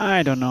raft."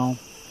 I don't know.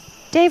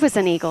 Dave was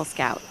an Eagle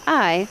Scout.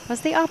 I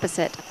was the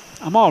opposite.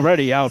 I'm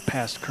already out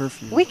past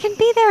curfew. We can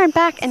be there and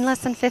back in less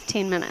than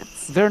 15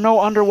 minutes. There are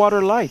no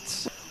underwater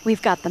lights.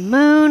 We've got the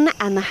moon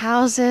and the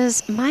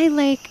houses. My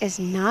lake is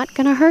not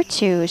going to hurt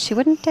you. She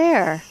wouldn't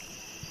dare.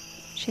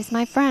 She's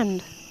my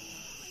friend.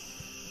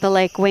 The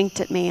lake winked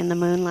at me in the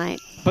moonlight.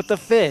 But the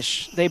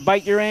fish, they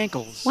bite your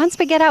ankles. Once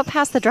we get out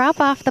past the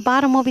drop-off, the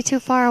bottom will be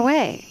too far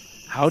away.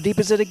 How deep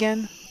is it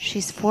again?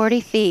 She's 40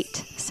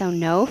 feet, so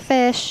no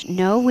fish,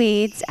 no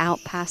weeds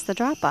out past the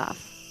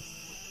drop-off.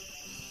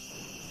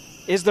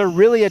 Is there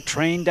really a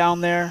train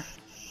down there?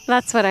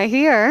 That's what I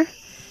hear.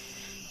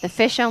 The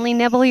fish only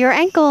nibble your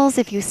ankles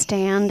if you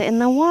stand in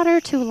the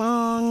water too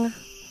long.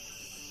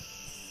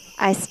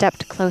 I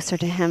stepped closer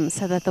to him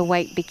so that the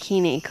white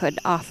bikini could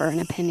offer an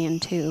opinion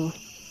too.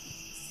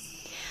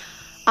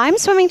 I'm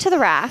swimming to the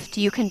raft.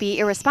 You can be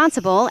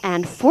irresponsible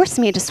and force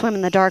me to swim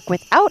in the dark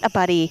without a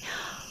buddy,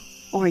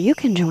 or you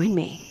can join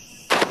me.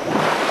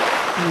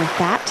 And with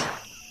that,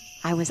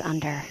 I was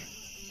under.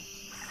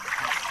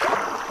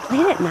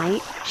 Late at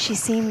night, she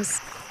seems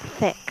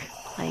thick,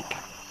 like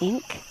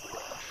ink.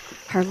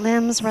 Her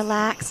limbs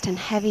relaxed and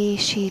heavy.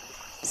 She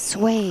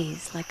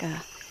sways like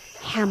a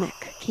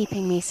hammock,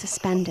 keeping me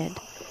suspended.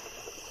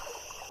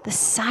 The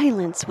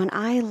silence when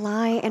I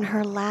lie in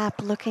her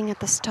lap looking at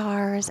the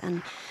stars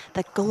and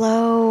the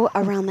glow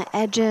around the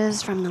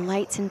edges from the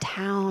lights in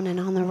town and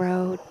on the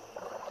road.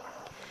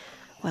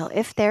 Well,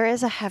 if there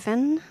is a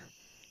heaven,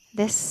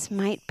 this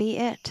might be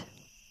it.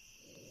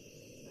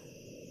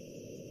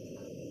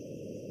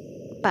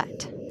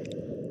 But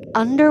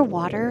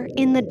underwater,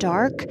 in the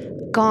dark,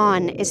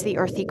 gone is the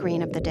earthy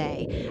green of the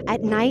day.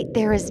 At night,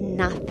 there is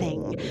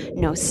nothing.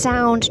 No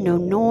sound, no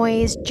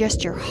noise,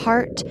 just your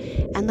heart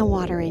and the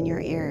water in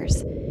your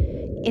ears.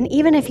 And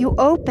even if you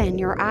open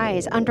your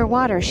eyes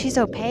underwater, she's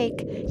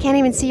opaque. Can't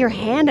even see your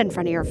hand in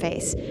front of your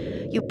face.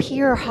 You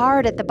peer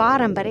hard at the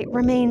bottom, but it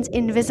remains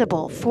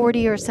invisible,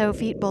 40 or so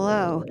feet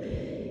below.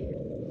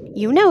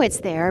 You know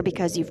it's there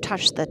because you've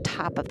touched the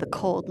top of the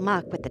cold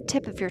muck with the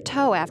tip of your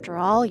toe. After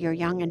all, you're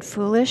young and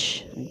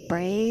foolish and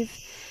brave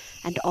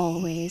and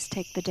always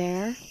take the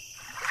dare.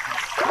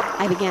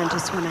 I began to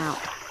swim out.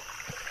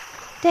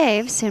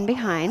 Dave, soon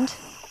behind.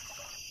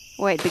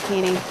 White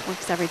bikini,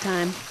 works every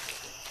time.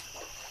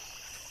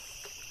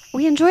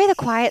 We enjoy the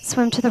quiet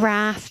swim to the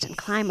raft and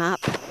climb up.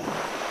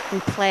 We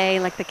play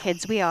like the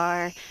kids we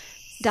are.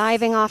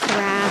 Diving off the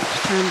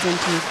raft turns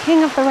into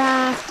king of the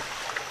raft,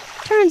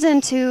 turns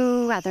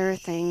into other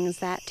things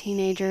that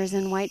teenagers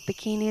in white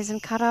bikinis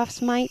and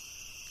cutoffs might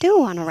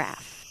do on a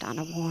raft on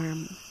a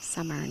warm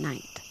summer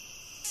night.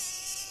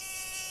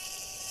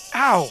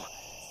 Ow!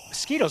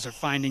 Mosquitoes are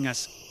finding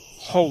us.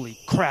 Holy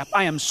crap,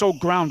 I am so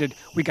grounded.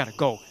 We gotta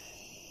go.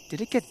 Did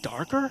it get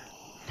darker?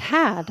 It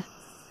had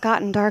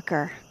gotten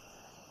darker.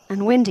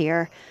 and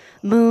windier.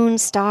 Moon,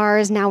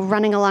 stars, now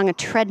running along a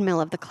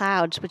treadmill of the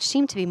clouds, which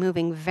seemed to be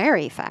moving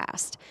very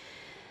fast.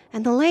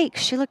 And the lake,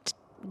 she looked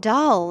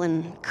dull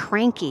and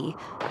cranky.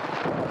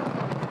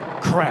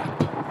 Crap.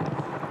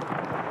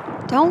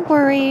 Don't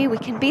worry, we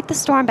can beat the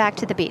storm back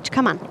to the beach.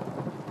 Come on.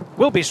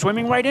 We'll be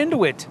swimming right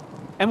into it.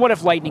 And what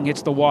if lightning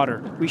hits the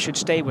water? We should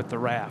stay with the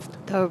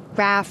raft. The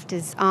raft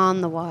is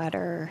on the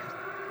water.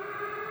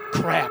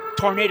 Crap.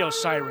 Tornado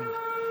siren.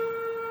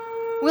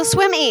 We'll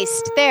swim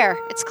east. There,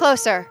 it's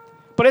closer.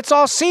 But it's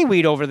all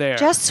seaweed over there.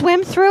 Just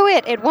swim through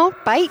it. It won't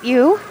bite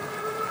you.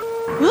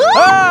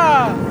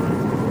 Ah!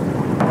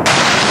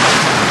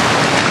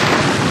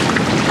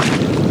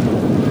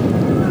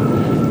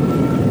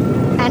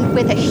 And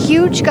with a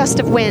huge gust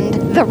of wind,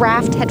 the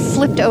raft had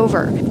flipped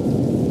over.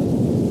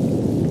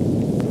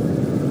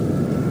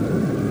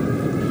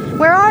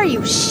 Where are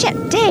you?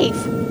 Shit, Dave!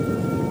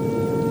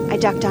 I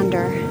ducked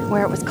under,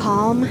 where it was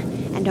calm,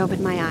 and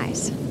opened my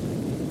eyes.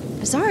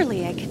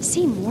 Bizarrely, I could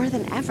see more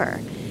than ever,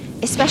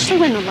 especially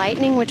when the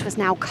lightning, which was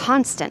now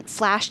constant,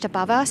 flashed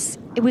above us.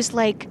 It was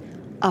like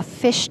a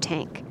fish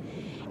tank.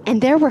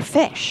 And there were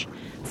fish.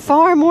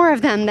 Far more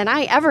of them than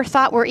I ever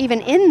thought were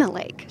even in the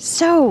lake.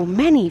 So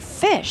many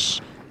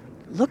fish.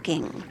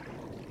 Looking.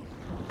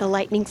 The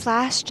lightning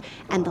flashed,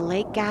 and the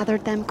lake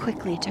gathered them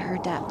quickly to her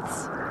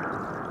depths.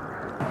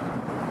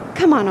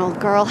 Come on, old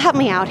girl, help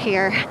me out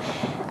here.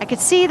 I could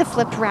see the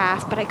flipped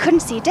raft, but I couldn't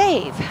see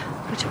Dave.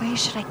 Which way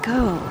should I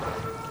go?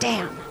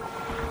 Damn.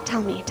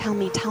 Tell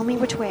me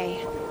which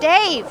way.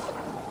 Dave!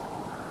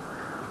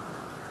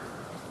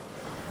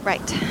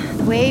 Right.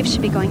 The waves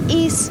should be going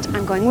east.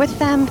 I'm going with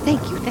them.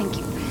 Thank you.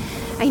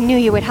 I knew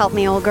you would help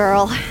me, old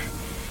girl.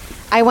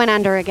 I went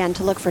under again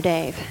to look for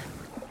Dave.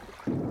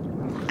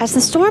 As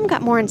the storm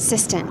got more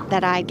insistent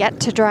that I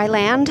get to dry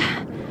land,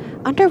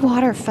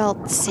 underwater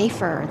felt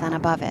safer than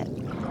above it.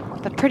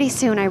 But pretty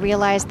soon I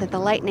realized that the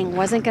lightning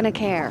wasn't going to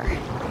care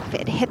if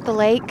it hit the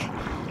lake.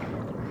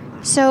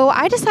 So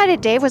I decided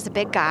Dave was a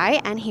big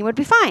guy and he would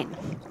be fine.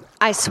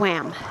 I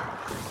swam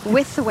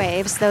with the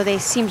waves, though they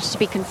seemed to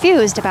be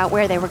confused about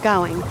where they were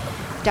going,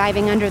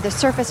 diving under the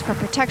surface for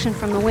protection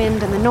from the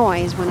wind and the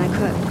noise when I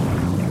could.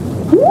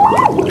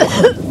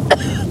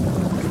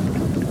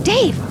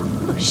 Dave!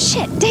 Oh,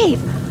 shit, Dave!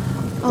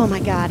 Oh my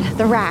God,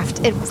 the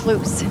raft, it was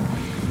loose.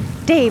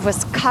 Dave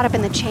was caught up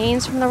in the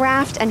chains from the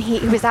raft, and he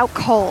was out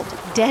cold,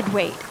 dead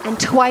weight, and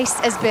twice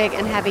as big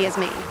and heavy as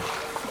me.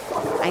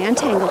 I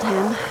untangled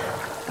him.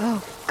 Oh,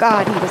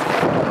 God, he was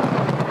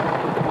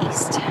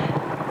east.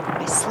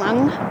 I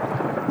slung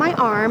my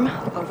arm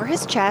over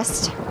his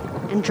chest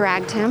and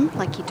dragged him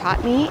like he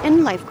taught me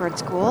in lifeguard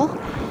school.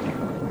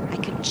 I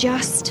could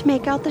just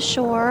make out the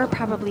shore,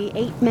 probably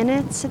 8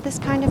 minutes at this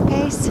kind of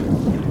pace.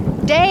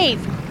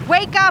 Dave,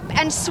 wake up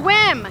and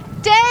swim!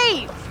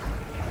 Dave!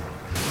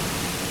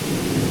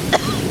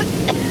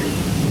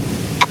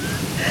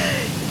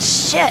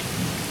 Shit.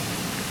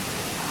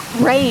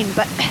 Rain,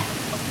 but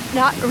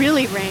not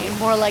really rain,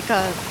 more like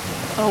a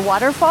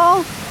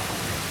waterfall.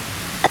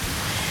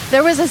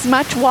 There was as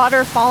much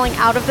water falling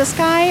out of the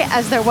sky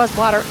as there was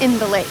water in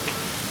the lake.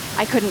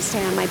 I couldn't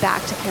stay on my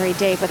back to carry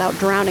Dave without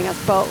drowning us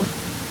both.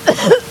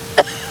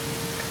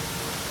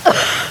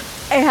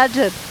 I had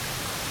to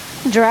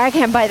drag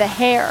him by the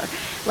hair,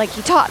 like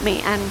he taught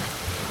me,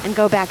 and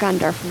go back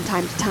under from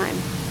time to time.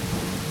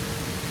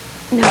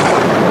 No.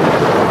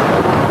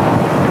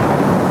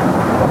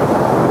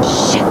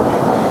 Shit.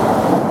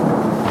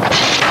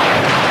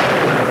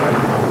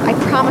 I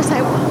promise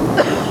I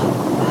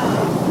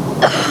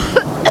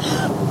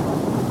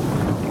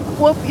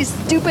won't be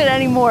stupid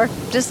anymore.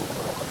 Just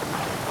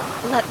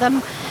let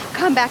them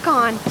come back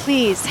on,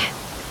 please.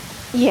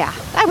 Yeah,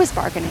 I was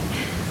bargaining.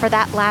 For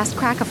that last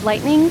crack of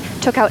lightning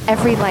took out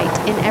every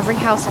light in every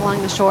house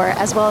along the shore,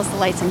 as well as the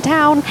lights in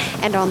town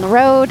and on the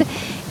road.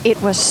 It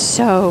was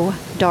so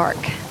dark,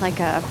 like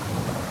a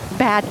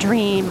bad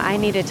dream I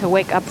needed to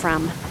wake up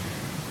from.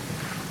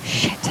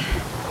 Shit.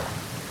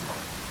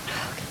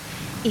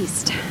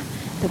 East.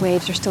 The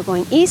waves are still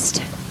going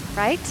east,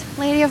 right,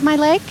 Lady of my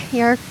Lake?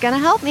 You're gonna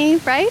help me,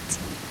 right?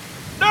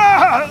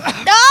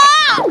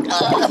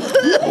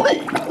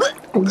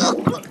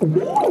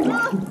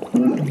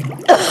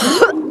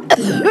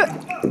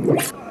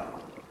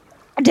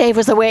 Dave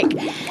was awake,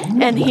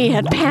 and he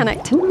had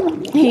panicked.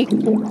 He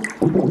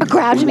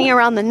grabbed me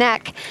around the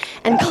neck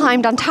and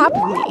climbed on top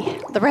of me,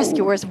 the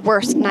rescuer's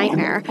worst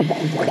nightmare.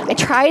 I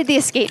tried the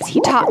escapes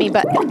he taught me,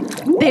 but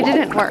they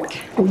didn't work.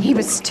 He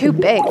was too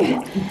big.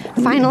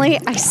 Finally,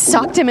 I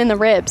socked him in the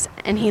ribs,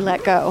 and he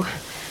let go.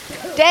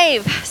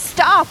 Dave,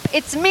 stop!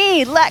 It's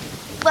me! Let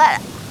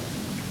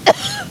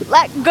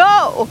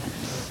go!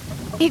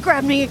 He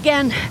grabbed me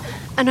again.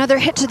 Another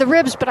hit to the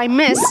ribs, but I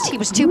missed. He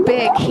was too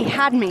big. He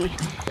had me.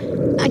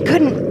 I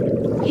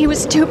couldn't. He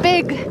was too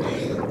big.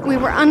 We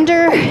were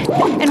under,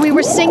 and we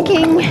were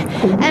sinking,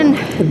 and...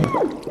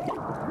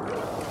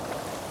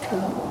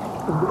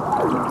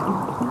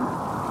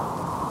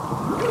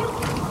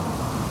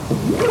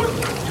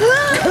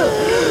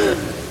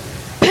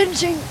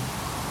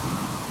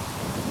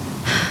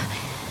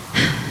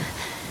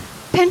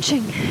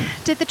 pinching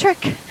did the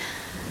trick.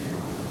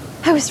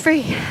 I was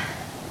free.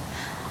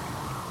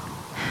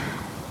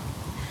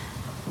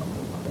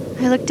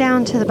 I looked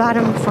down to the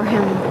bottom for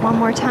him one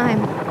more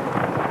time.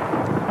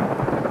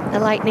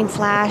 The lightning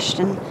flashed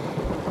and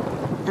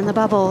the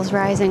bubbles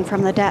rising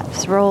from the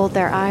depths rolled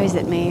their eyes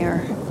at me,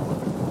 or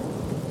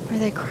were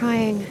they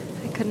crying?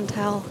 I couldn't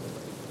tell.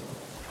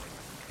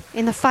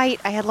 In the fight,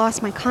 I had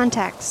lost my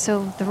contacts,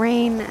 so the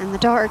rain and the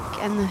dark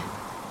and the...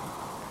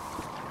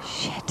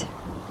 Shit.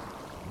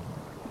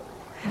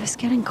 I was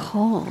getting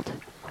cold.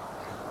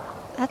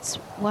 That's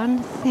one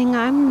thing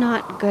I'm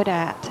not good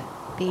at,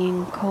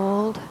 being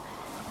cold.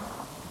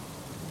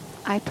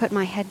 I put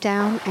my head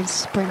down and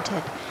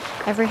sprinted.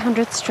 Every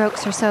 100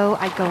 strokes or so,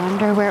 I'd go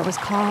under where it was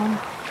calm.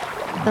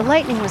 The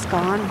lightning was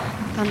gone.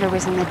 Thunder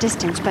was in the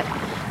distance, but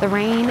the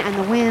rain and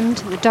the wind,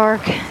 the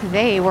dark,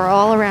 they were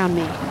all around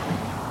me.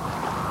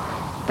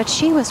 But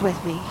she was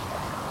with me,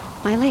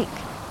 my lake,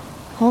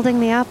 holding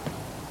me up.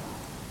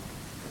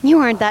 You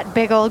aren't that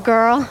big, old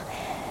girl.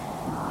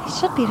 I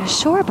should be to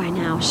shore by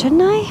now,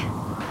 shouldn't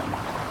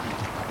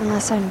I?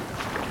 Unless I'm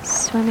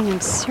swimming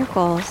in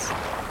circles.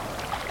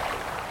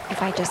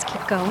 If I just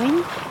keep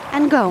going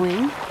and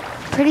going,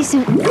 pretty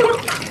soon...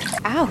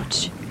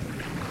 Ouch.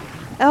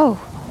 Oh,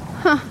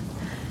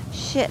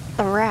 shit,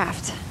 the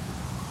raft.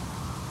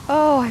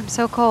 Oh, I'm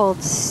so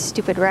cold.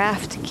 Stupid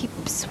raft.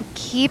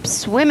 Keep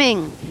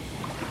swimming.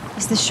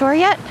 Is the shore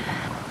yet?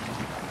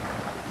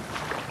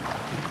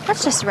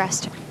 Let's just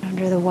rest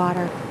under the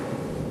water.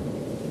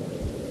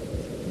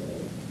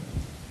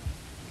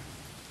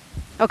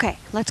 Okay,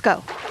 let's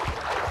go.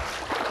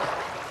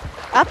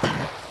 Up.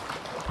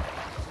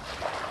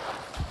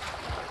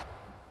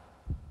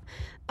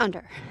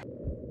 Under.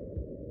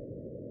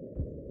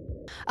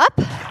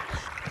 Up.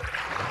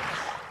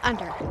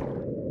 Under.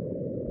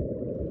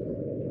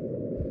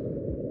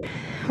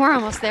 We're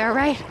almost there,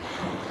 right?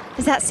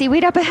 Is that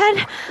seaweed up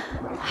ahead?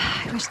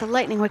 I wish the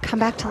lightning would come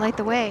back to light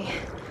the way.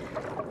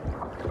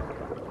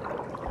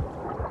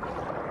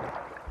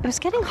 It was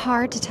getting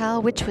hard to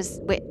tell which was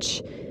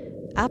which.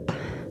 Up,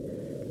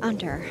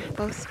 under.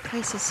 Both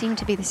places seemed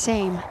to be the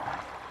same.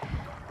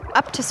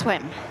 Up to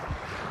swim.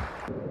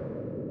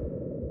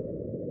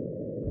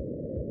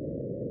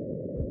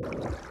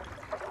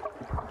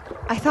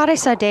 I thought I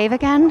saw Dave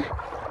again.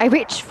 I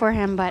reached for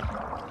him, but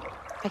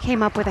I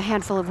came up with a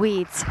handful of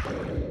weeds.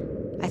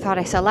 I thought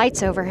I saw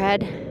lights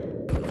overhead,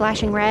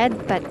 flashing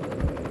red, but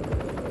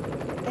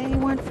they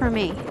weren't for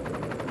me.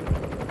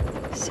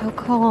 So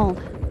cold.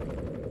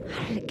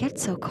 How did it get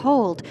so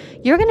cold?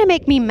 You're gonna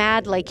make me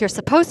mad like you're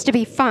supposed to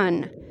be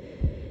fun.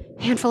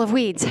 Handful of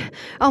weeds.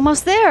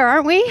 Almost there,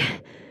 aren't we?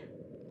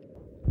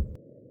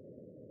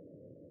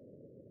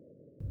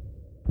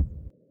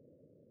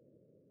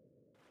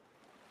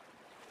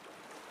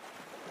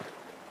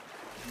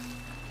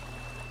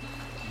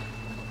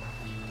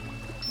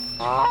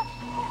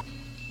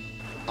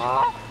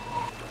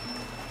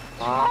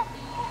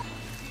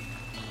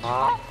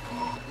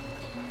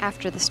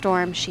 After the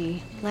storm,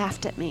 she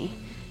laughed at me,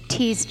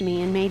 teased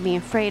me, and made me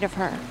afraid of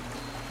her.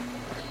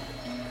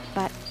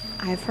 But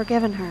I've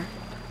forgiven her.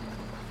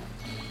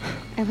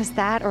 It was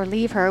that or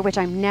leave her, which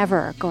I'm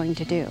never going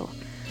to do.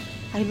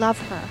 I love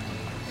her.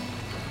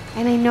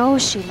 And I know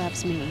she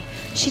loves me.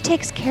 She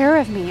takes care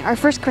of me. Our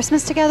first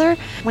Christmas together,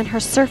 when her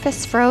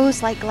surface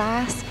froze like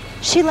glass,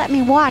 she let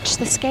me watch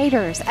the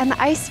skaters and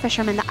the ice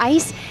fishermen. The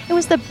ice, it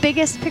was the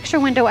biggest picture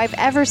window I've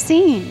ever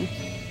seen.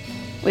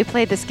 We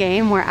played this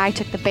game where I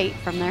took the bait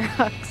from their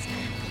hooks.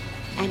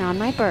 And on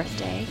my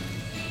birthday,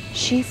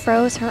 she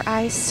froze her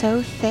ice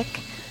so thick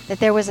that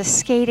there was a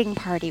skating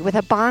party with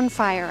a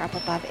bonfire up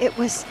above. It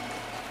was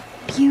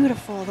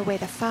beautiful the way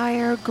the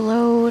fire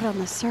glowed on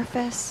the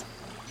surface.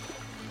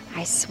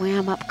 I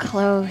swam up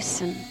close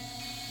and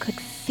could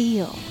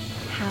feel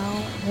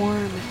how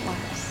warm it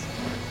was.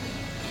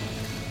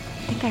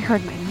 I think I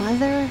heard my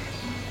mother.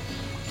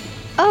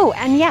 Oh,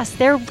 and yes,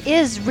 there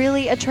is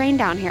really a train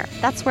down here.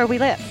 That's where we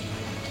live.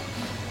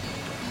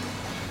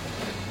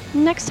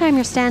 Next time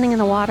you're standing in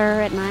the water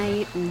at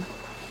night and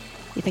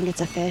you think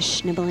it's a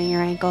fish nibbling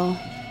your ankle,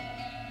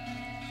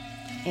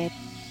 it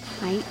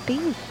might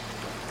be.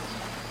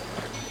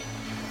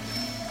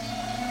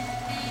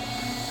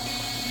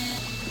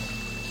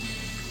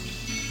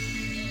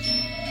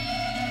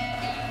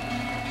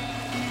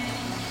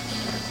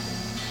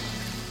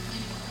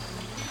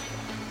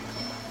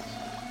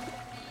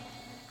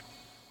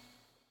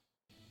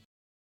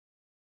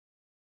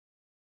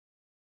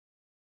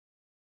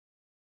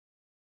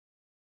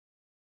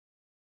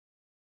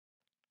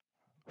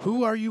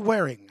 Who Are You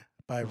Wearing?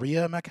 By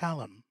Rhea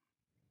McCallum.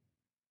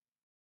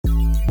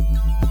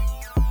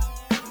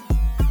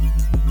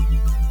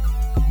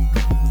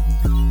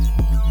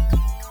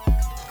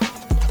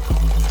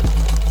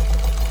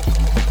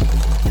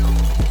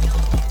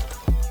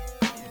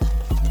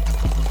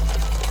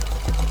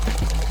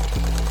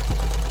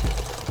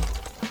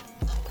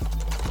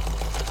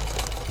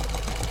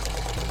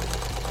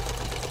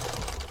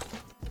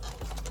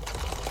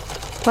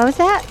 What was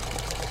that?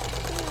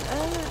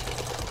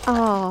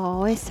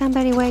 Oh, is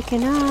somebody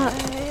waking up?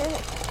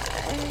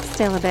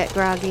 still a bit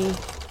groggy.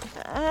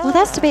 Well,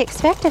 that's to be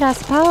expected, I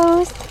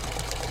suppose.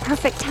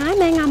 Perfect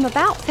timing. I'm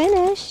about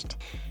finished.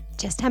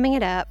 Just hemming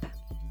it up.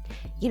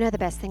 You know the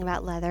best thing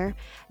about leather?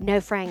 No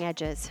fraying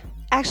edges.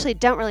 Actually,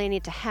 don't really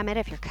need to hem it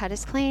if your cut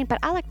is clean, but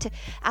I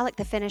like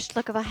the finished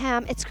look of a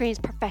hem. It screams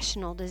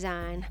professional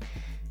design.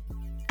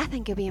 I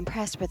think you'll be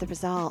impressed with the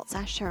results.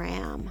 I sure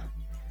am.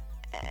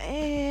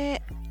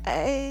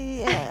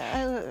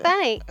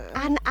 Funny.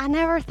 I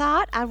never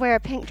thought I'd wear a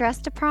pink dress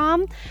to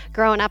prom.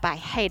 Growing up, I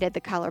hated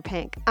the color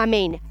pink. I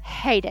mean,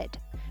 hated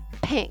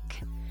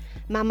pink.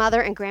 My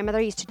mother and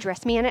grandmother used to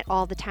dress me in it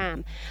all the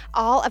time.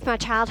 All of my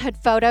childhood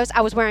photos,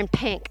 I was wearing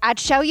pink. I'd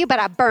show you, but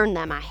I burned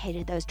them. I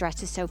hated those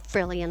dresses so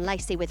frilly and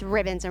lacy with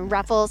ribbons and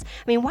ruffles.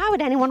 I mean, why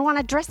would anyone want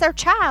to dress their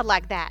child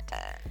like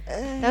that?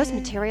 Those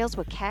materials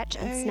would catch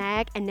and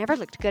snag and never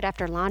looked good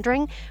after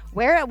laundering.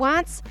 Wear it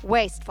once,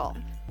 wasteful.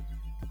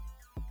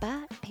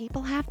 But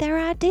people have their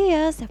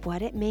ideas of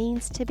what it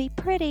means to be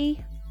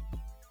pretty.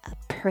 A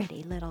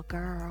pretty little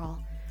girl.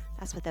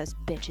 That's what those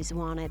bitches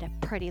wanted, a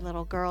pretty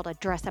little girl to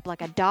dress up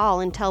like a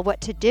doll and tell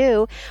what to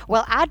do.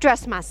 Well, I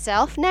dress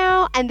myself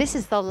now, and this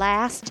is the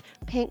last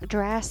pink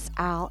dress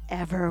I'll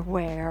ever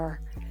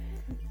wear.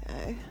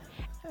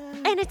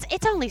 And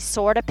it's only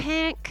sort of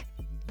pink.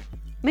 I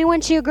mean,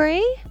 wouldn't you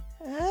agree?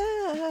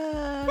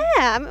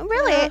 Yeah,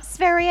 really, it's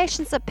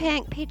variations of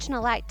pink, peach, and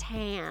a light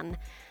tan.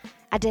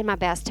 I did my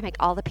best to make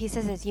all the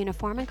pieces as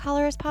uniform in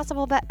color as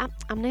possible, but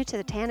I'm new to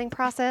the tanning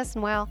process,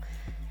 and well,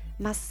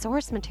 my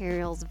source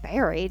materials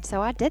varied,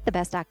 so I did the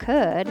best I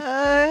could.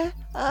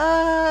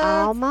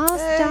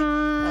 Almost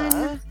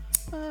done.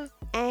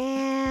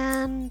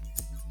 And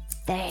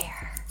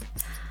there.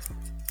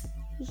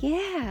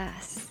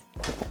 Yes,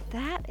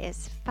 that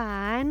is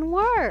fine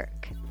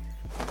work.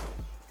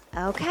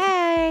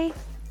 Okay.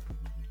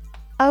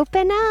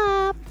 Open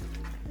up.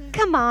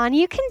 Come on,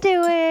 you can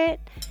do it.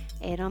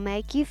 It'll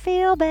make you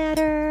feel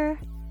better.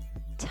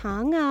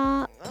 Tongue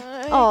up.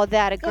 Oh,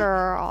 that a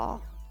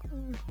girl.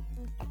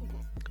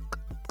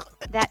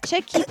 That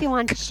should keep you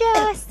on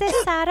just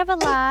this side of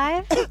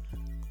alive.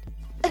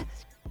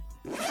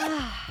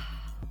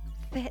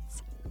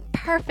 Fits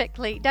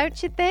perfectly,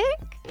 don't you think?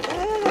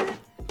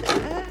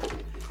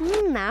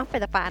 Now for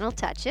the final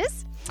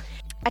touches.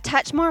 A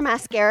touch more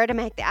mascara to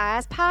make the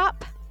eyes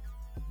pop.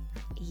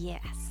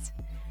 Yes.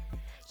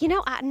 You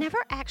know, I never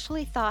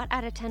actually thought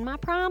I'd attend my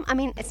prom. I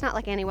mean, it's not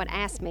like anyone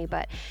asked me,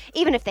 but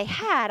even if they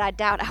had, I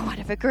doubt I would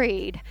have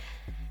agreed.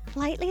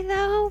 Lately,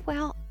 though,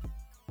 well,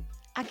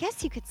 I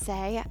guess you could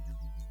say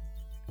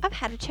I've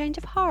had a change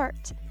of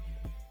heart.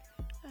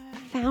 I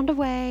found a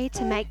way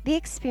to make the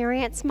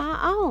experience my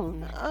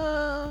own.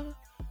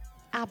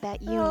 I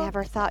bet you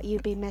never thought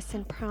you'd be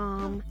missing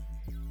prom.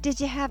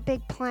 Did you have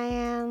big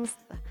plans?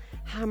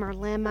 Hummer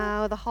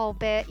limo, the whole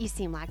bit? You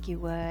seem like you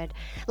would.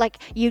 Like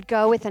you'd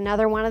go with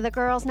another one of the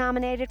girls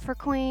nominated for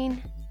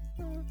queen?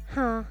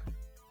 Huh.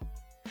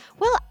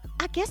 Well,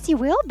 I guess you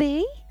will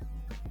be.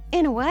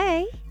 In a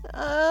way.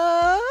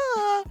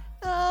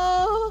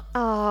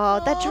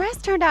 Oh, the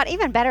dress turned out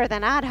even better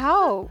than I'd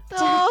hoped.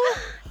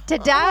 To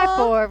die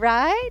for,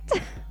 right?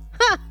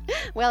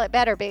 Well, it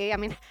better be. I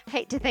mean,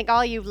 hate to think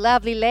all you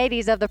lovely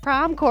ladies of the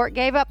prom court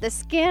gave up the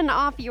skin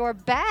off your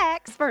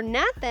backs for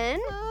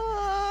nothing.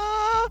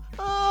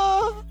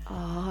 Oh,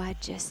 I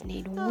just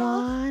need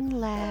one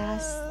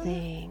last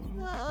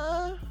thing.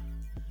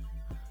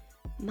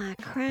 My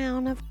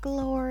crown of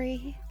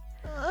glory.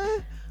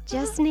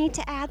 Just need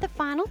to add the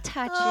final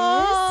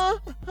touches.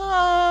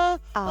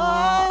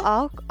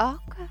 Okay.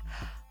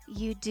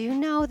 You do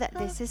know that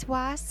this is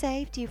why I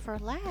saved you for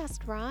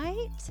last,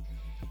 right?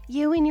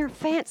 You and your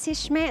fancy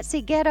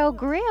schmancy ghetto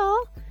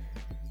grill.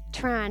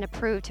 Trying to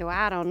prove to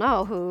I don't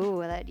know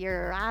who that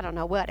you're I don't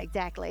know what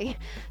exactly.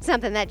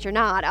 Something that you're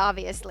not,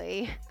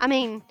 obviously. I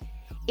mean,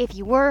 if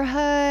you were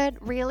hood,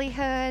 really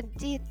hood,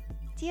 do you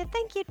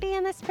think you'd be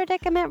in this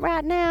predicament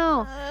right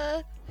now?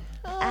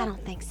 I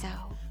don't think so.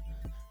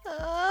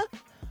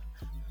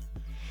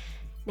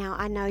 Now,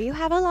 I know you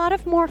have a lot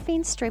of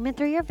morphine streaming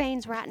through your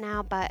veins right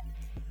now, but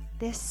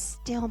this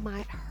still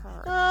might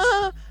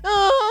hurt.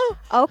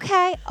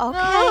 Okay.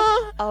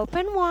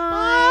 Open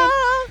wide.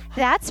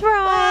 That's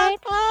right.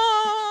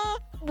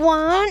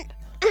 1,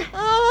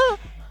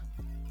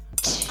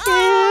 2,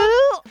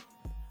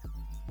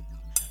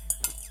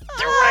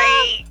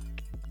 3,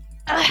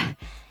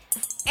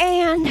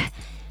 and 4.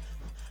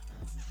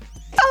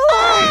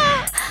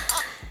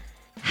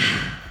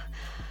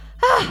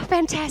 Oh,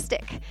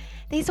 fantastic.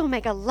 These will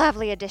make a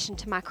lovely addition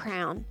to my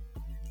crown.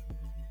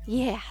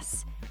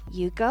 Yes,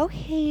 you go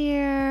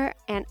here,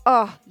 and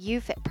oh, you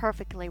fit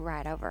perfectly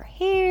right over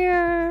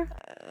here.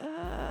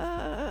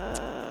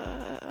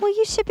 Well,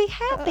 you should be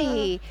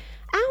happy.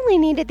 I only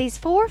needed these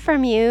 4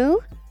 from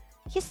you.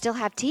 You still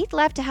have teeth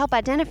left to help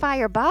identify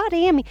your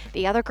body. I mean,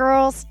 the other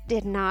girls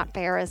did not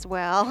fare as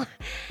well.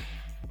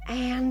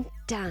 And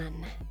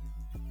done.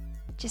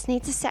 Just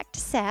needs a sec to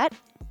set.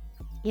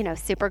 You know,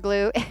 super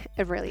glue,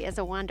 it really is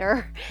a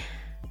wonder.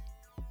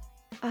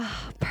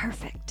 Oh,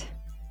 perfect.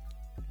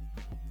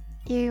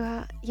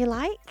 You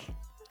like?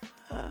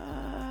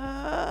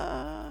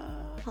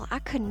 Well, I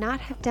could not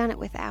have done it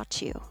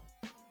without you.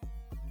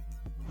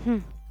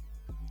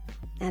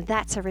 Now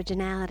that's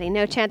originality.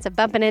 No chance of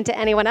bumping into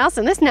anyone else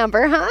in this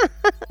number, huh?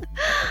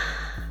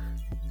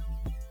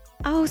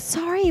 Oh,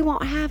 sorry you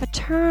won't have a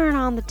turn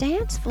on the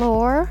dance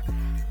floor.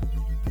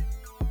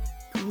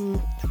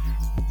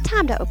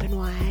 Time to open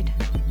wide.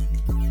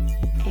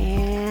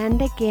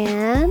 And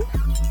again.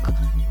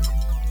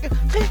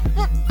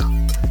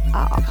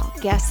 Oh,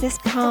 guess this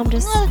prom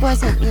just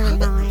wasn't your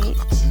night.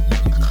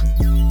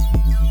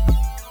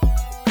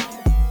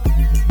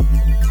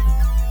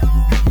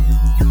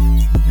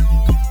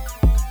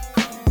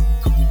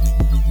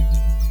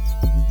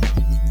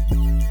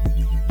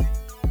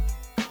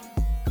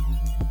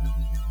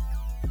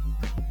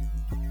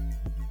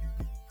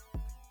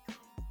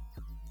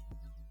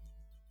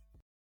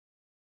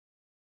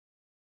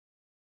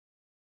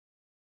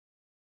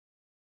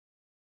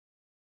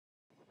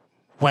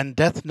 When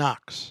Death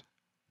Knocks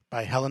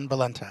by Helen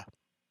Valenta.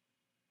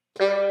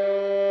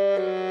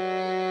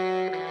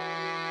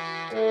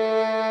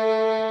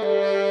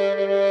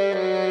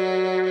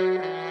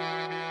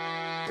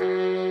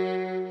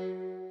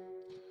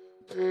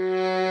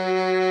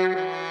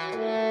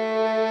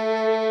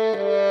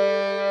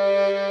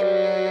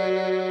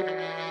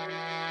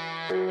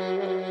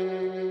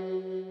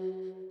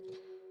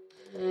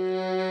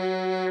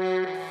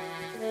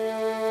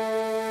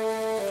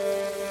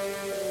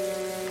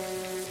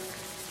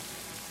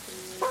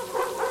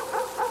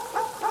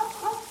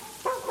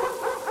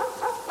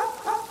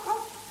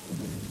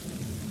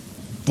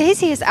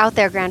 Daisy is out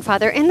there,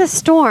 Grandfather, in the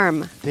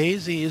storm.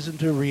 Daisy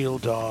isn't a real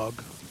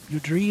dog. You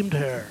dreamed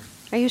her.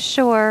 Are you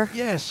sure?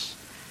 Yes.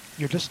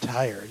 You're just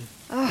tired.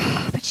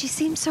 Oh, but she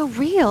seems so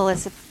real,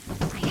 as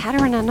if I had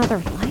her in another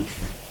life.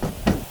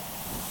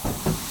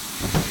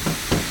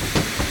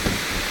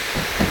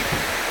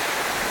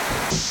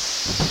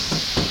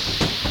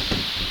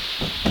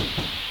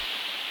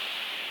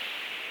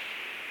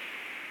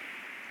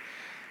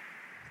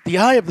 The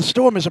eye of the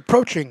storm is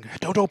approaching.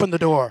 Don't open the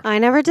door. I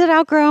never did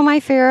outgrow my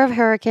fear of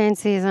hurricane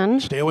season.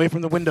 Stay away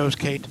from the windows,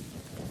 Kate.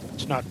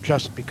 It's not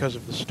just because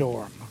of the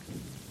storm.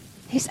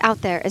 He's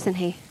out there, isn't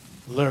he?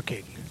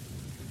 Lurking.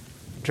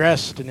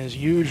 Dressed in his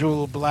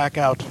usual black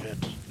outfit.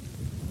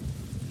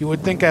 You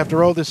would think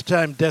after all this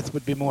time Death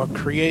would be more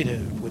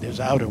creative with his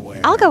outerwear.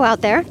 I'll go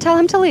out there. Tell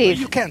him to leave.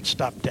 You can't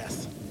stop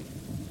Death.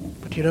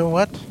 But you know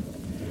what?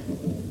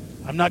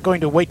 I'm not going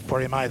to wait for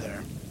him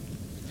either.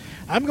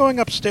 I'm going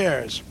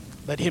upstairs.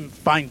 Let him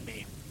find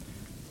me.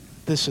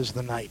 This is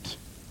the night.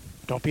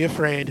 Don't be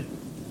afraid.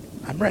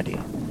 I'm ready.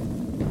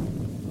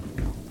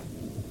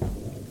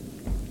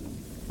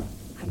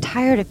 I'm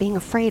tired of being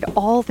afraid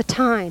all the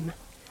time.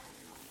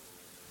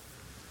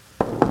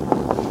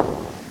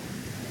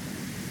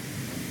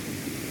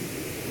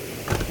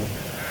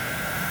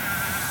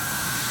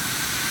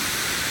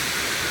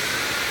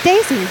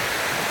 Daisy!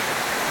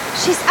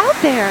 She's out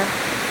there!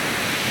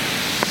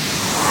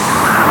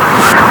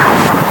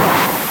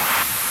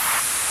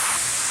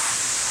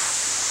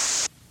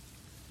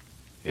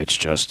 It's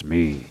just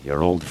me,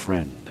 your old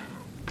friend.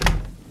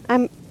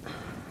 I'm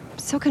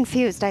so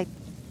confused. I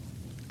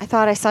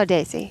thought I saw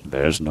Daisy.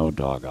 There's no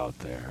dog out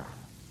there.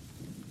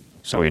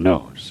 So he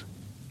knows.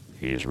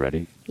 He's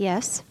ready.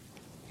 Yes,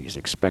 He's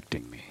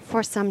expecting me.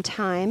 for some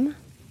time.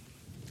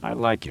 I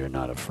like you're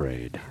not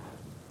afraid.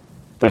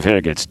 The affair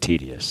gets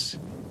tedious,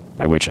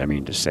 by which I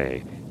mean to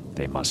say,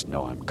 they must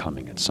know I'm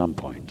coming at some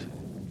point.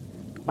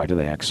 Why do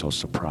they act so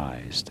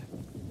surprised?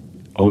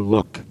 Oh,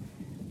 look,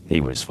 he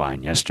was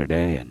fine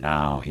yesterday, and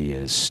now he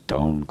is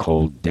stone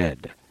cold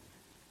dead.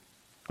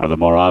 Or the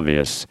more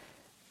obvious,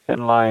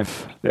 in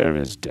life there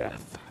is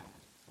death.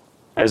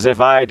 As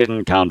if I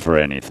didn't count for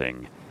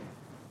anything.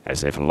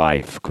 As if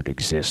life could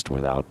exist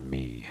without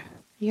me.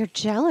 You're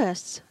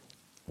jealous.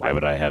 Why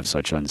would I have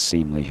such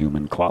unseemly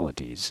human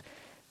qualities?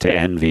 To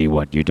envy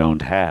what you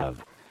don't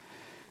have.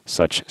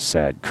 Such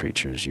sad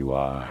creatures you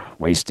are,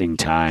 wasting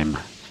time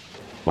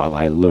while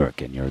I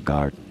lurk in your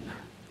garden.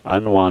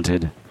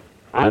 Unwanted,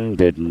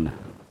 unbidden.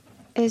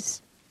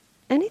 Is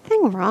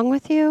anything wrong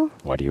with you?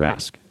 Why do you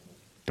ask?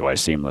 Do I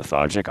seem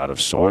lethargic, out of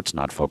sorts,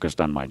 not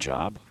focused on my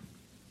job?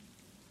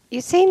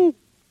 You seem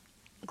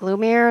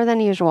gloomier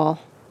than usual.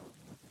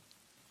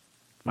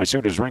 My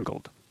suit is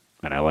wrinkled,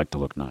 and I like to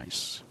look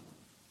nice.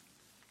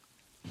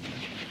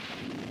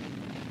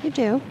 You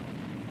do.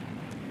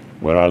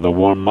 Where are the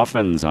warm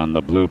muffins on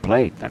the blue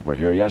plate that were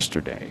here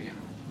yesterday?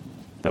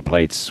 The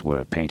plates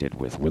were painted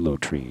with willow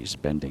trees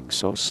bending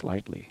so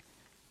slightly.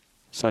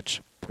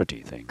 Such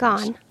pretty things.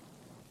 Gone.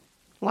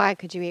 Why,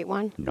 could you eat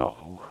one?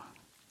 No.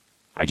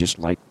 I just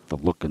like the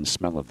look and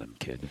smell of them,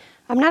 kid.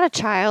 I'm not a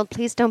child.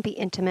 Please don't be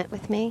intimate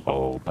with me.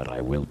 Oh, but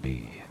I will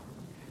be.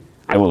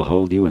 I will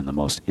hold you in the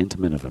most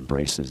intimate of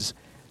embraces,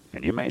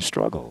 and you may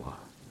struggle,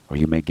 or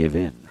you may give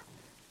in,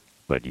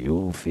 but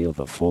you'll feel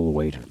the full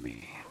weight of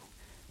me,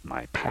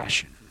 my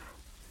passion,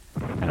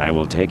 and I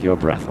will take your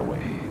breath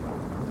away.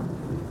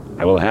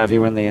 I will have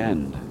you in the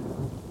end.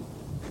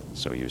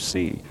 So you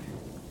see,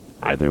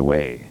 either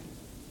way,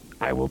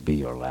 I will be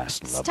your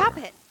last lover. Stop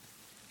it.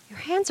 Your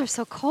hands are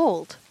so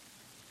cold.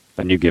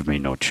 Then you give me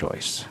no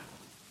choice.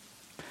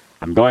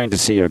 I'm going to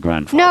see your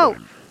grandfather. No!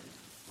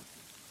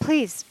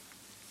 Please,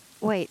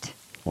 wait.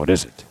 What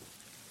is it?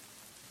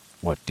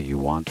 What do you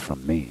want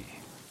from me?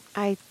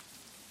 I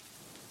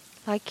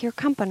like your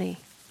company.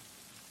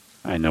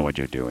 I know what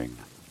you're doing.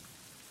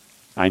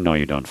 I know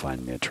you don't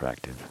find me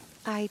attractive.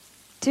 I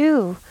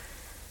do.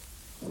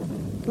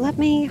 Let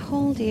me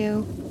hold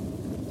you.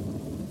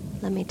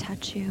 Let me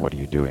touch you. What are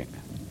you doing?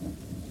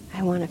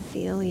 I want to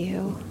feel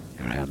you.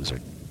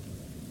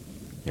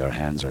 Your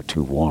hands are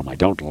too warm. I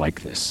don't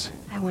like this.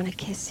 I want to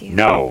kiss you.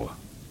 No,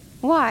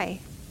 Why?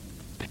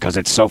 because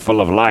it's so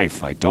full of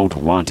life. I don't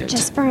want it.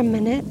 Just for a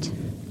minute?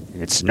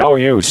 It's no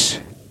use.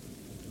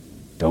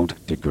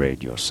 Don't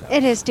degrade yourself.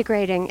 It is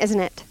degrading, isn't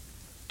it?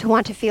 To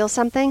want to feel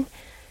something?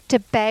 To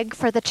beg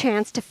for the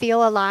chance to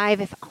feel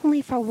alive, if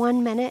only for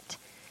 1 minute?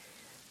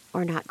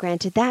 Or not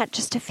granted that,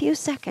 just a few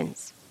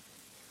seconds.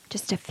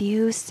 Just a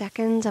few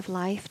seconds of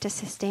life to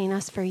sustain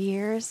us for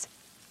years.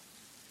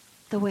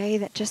 The way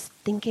that just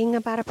thinking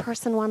about a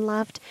person one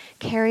loved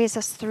carries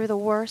us through the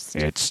worst.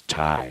 It's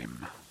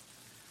time.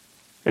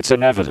 It's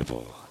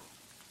inevitable.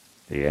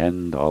 The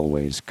end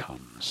always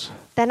comes.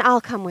 Then I'll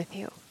come with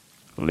you.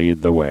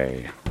 Lead the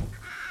way.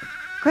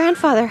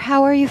 Grandfather,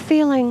 how are you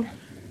feeling?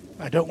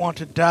 I don't want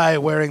to die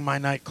wearing my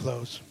night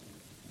clothes.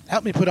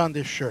 Help me put on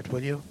this shirt,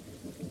 will you?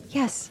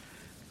 Yes.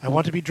 I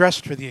want to be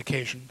dressed for the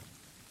occasion.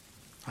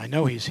 I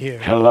know he's here.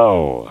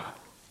 Hello.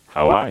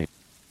 How are you?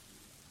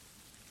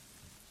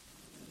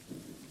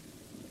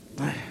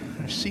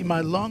 I see my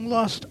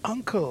long-lost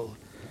uncle.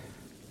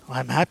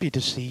 I'm happy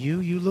to see you.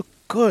 You look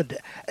good.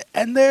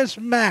 And there's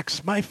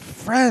Max, my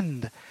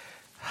friend.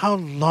 How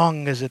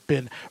long has it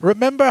been?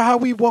 Remember how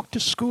we walked to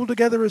school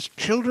together as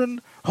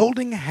children,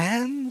 holding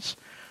hands?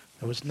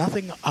 There was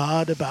nothing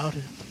odd about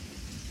it.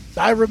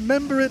 I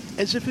remember it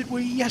as if it were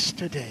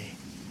yesterday.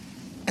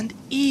 And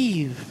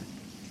Eve,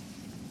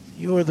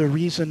 you're the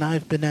reason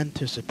I've been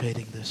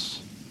anticipating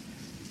this.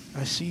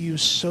 I see you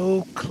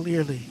so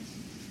clearly.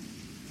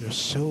 You're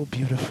so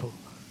beautiful.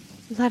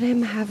 Let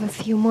him have a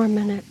few more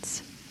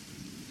minutes.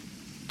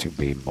 To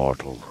be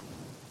mortal.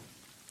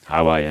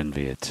 How I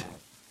envy it.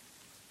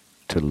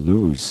 To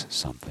lose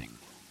something.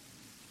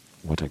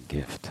 What a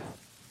gift.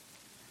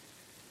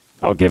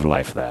 I'll give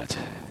life that.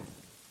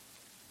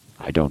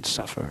 I don't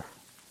suffer.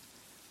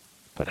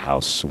 But how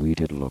sweet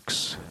it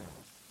looks.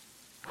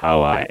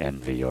 How I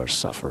envy your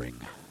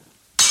suffering.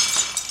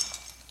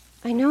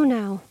 I know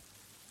now.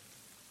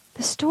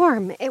 The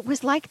storm, it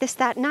was like this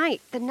that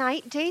night, the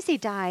night Daisy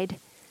died.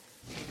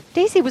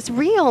 Daisy was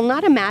real,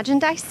 not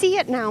imagined. I see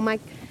it now. My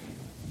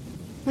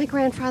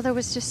grandfather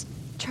was just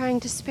trying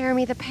to spare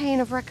me the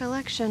pain of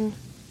recollection.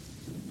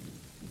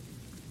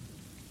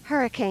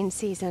 Hurricane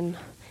season.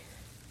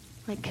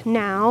 Like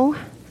now,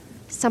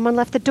 someone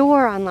left the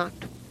door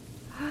unlocked.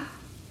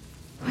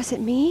 Was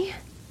it me?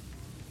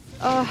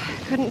 Oh,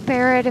 I couldn't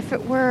bear it if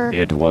it were.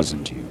 It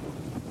wasn't you.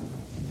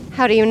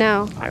 How do you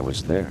know? I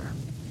was there.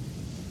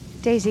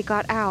 Daisy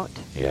got out.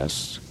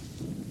 Yes.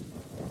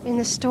 In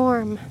the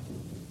storm.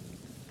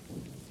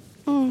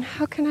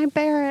 How can I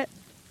bear it?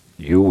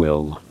 You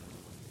will.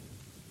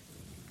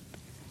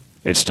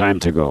 It's time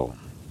to go.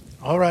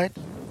 All right,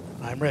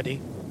 I'm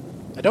ready.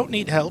 I don't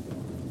need help.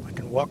 I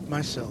can walk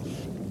myself.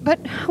 But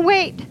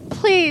wait,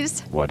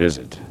 please. What is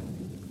it?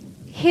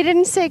 He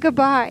didn't say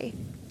goodbye.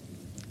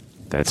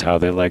 That's how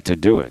they like to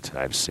do it,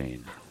 I've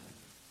seen.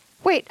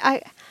 Wait,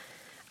 I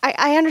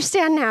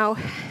understand now.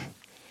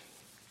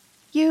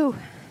 You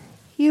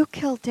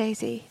killed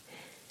Daisy.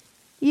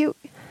 You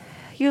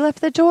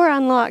left the door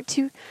unlocked.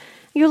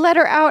 You let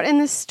her out in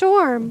the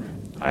storm.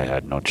 I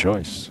had no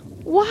choice.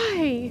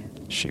 Why?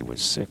 She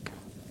was sick.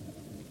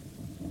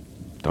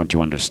 Don't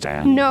you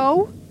understand?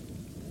 No.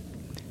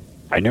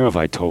 I knew if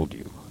I told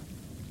you,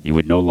 you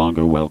would no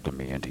longer welcome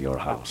me into your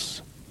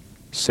house.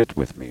 Sit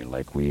with me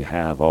like we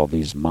have all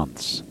these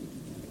months.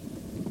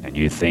 And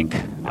you think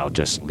I'll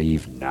just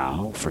leave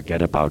now?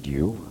 Forget about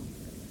you?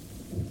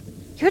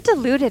 You're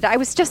deluded. I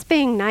was just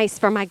being nice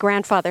for my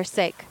grandfather's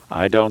sake.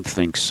 I don't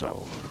think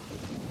so.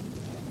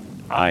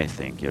 I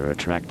think you're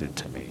attracted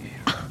to me.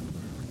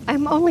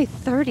 I'm only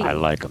 30. I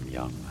like 'em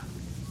young.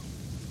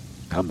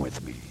 Come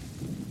with me.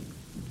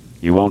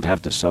 You won't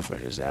have to suffer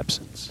his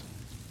absence.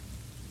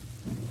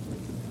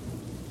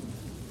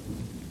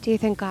 Do you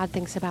think God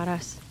thinks about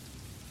us?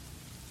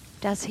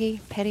 Does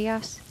he pity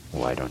us?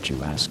 Why don't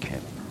you ask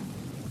him?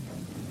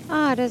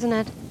 Odd, isn't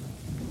it?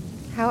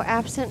 How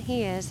absent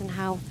he is and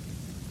how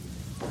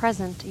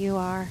present you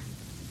are.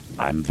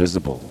 I'm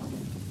visible.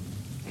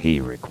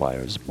 He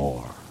requires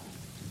more.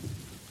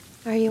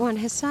 Are you on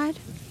his side?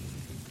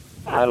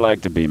 I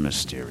like to be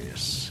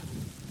mysterious.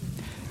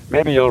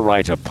 Maybe you'll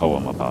write a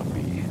poem about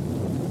me.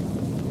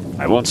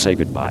 I won't say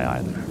goodbye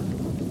either.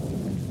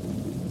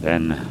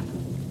 Then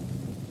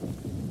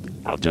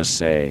I'll just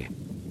say,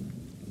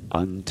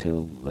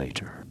 until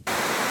later.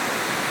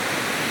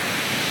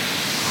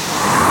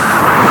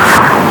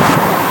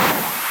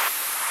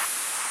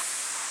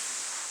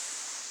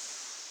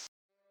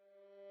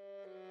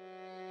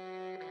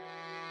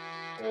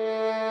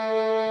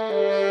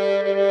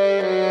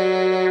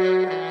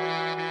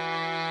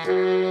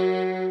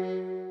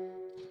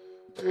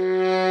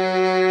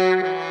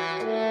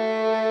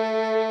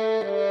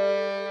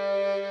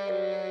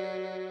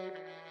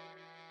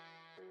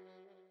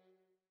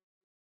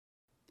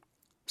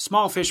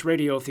 Small Fish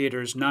Radio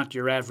Theater's Not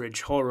Your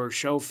Average Horror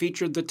Show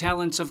featured the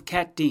talents of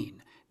Kat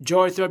Dean,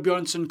 Joy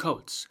Thorbjornsen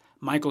Coates,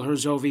 Michael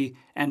Herzovi,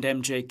 and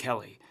MJ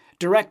Kelly.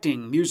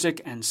 Directing, music,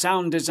 and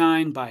sound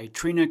design by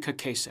Trina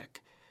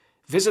Kakasik.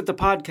 Visit the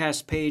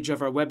podcast page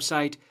of our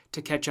website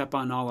to catch up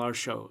on all our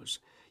shows.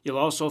 You'll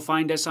also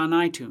find us on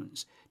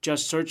iTunes.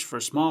 Just search for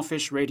Small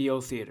Fish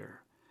Radio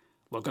Theater.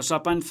 Look us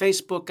up on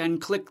Facebook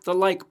and click the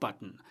like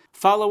button.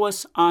 Follow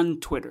us on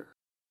Twitter.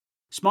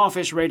 Small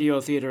Fish Radio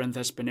Theater in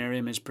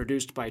Thespanarium is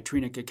produced by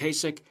Trina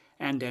Kakasik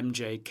and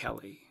MJ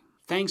Kelly.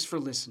 Thanks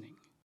for listening.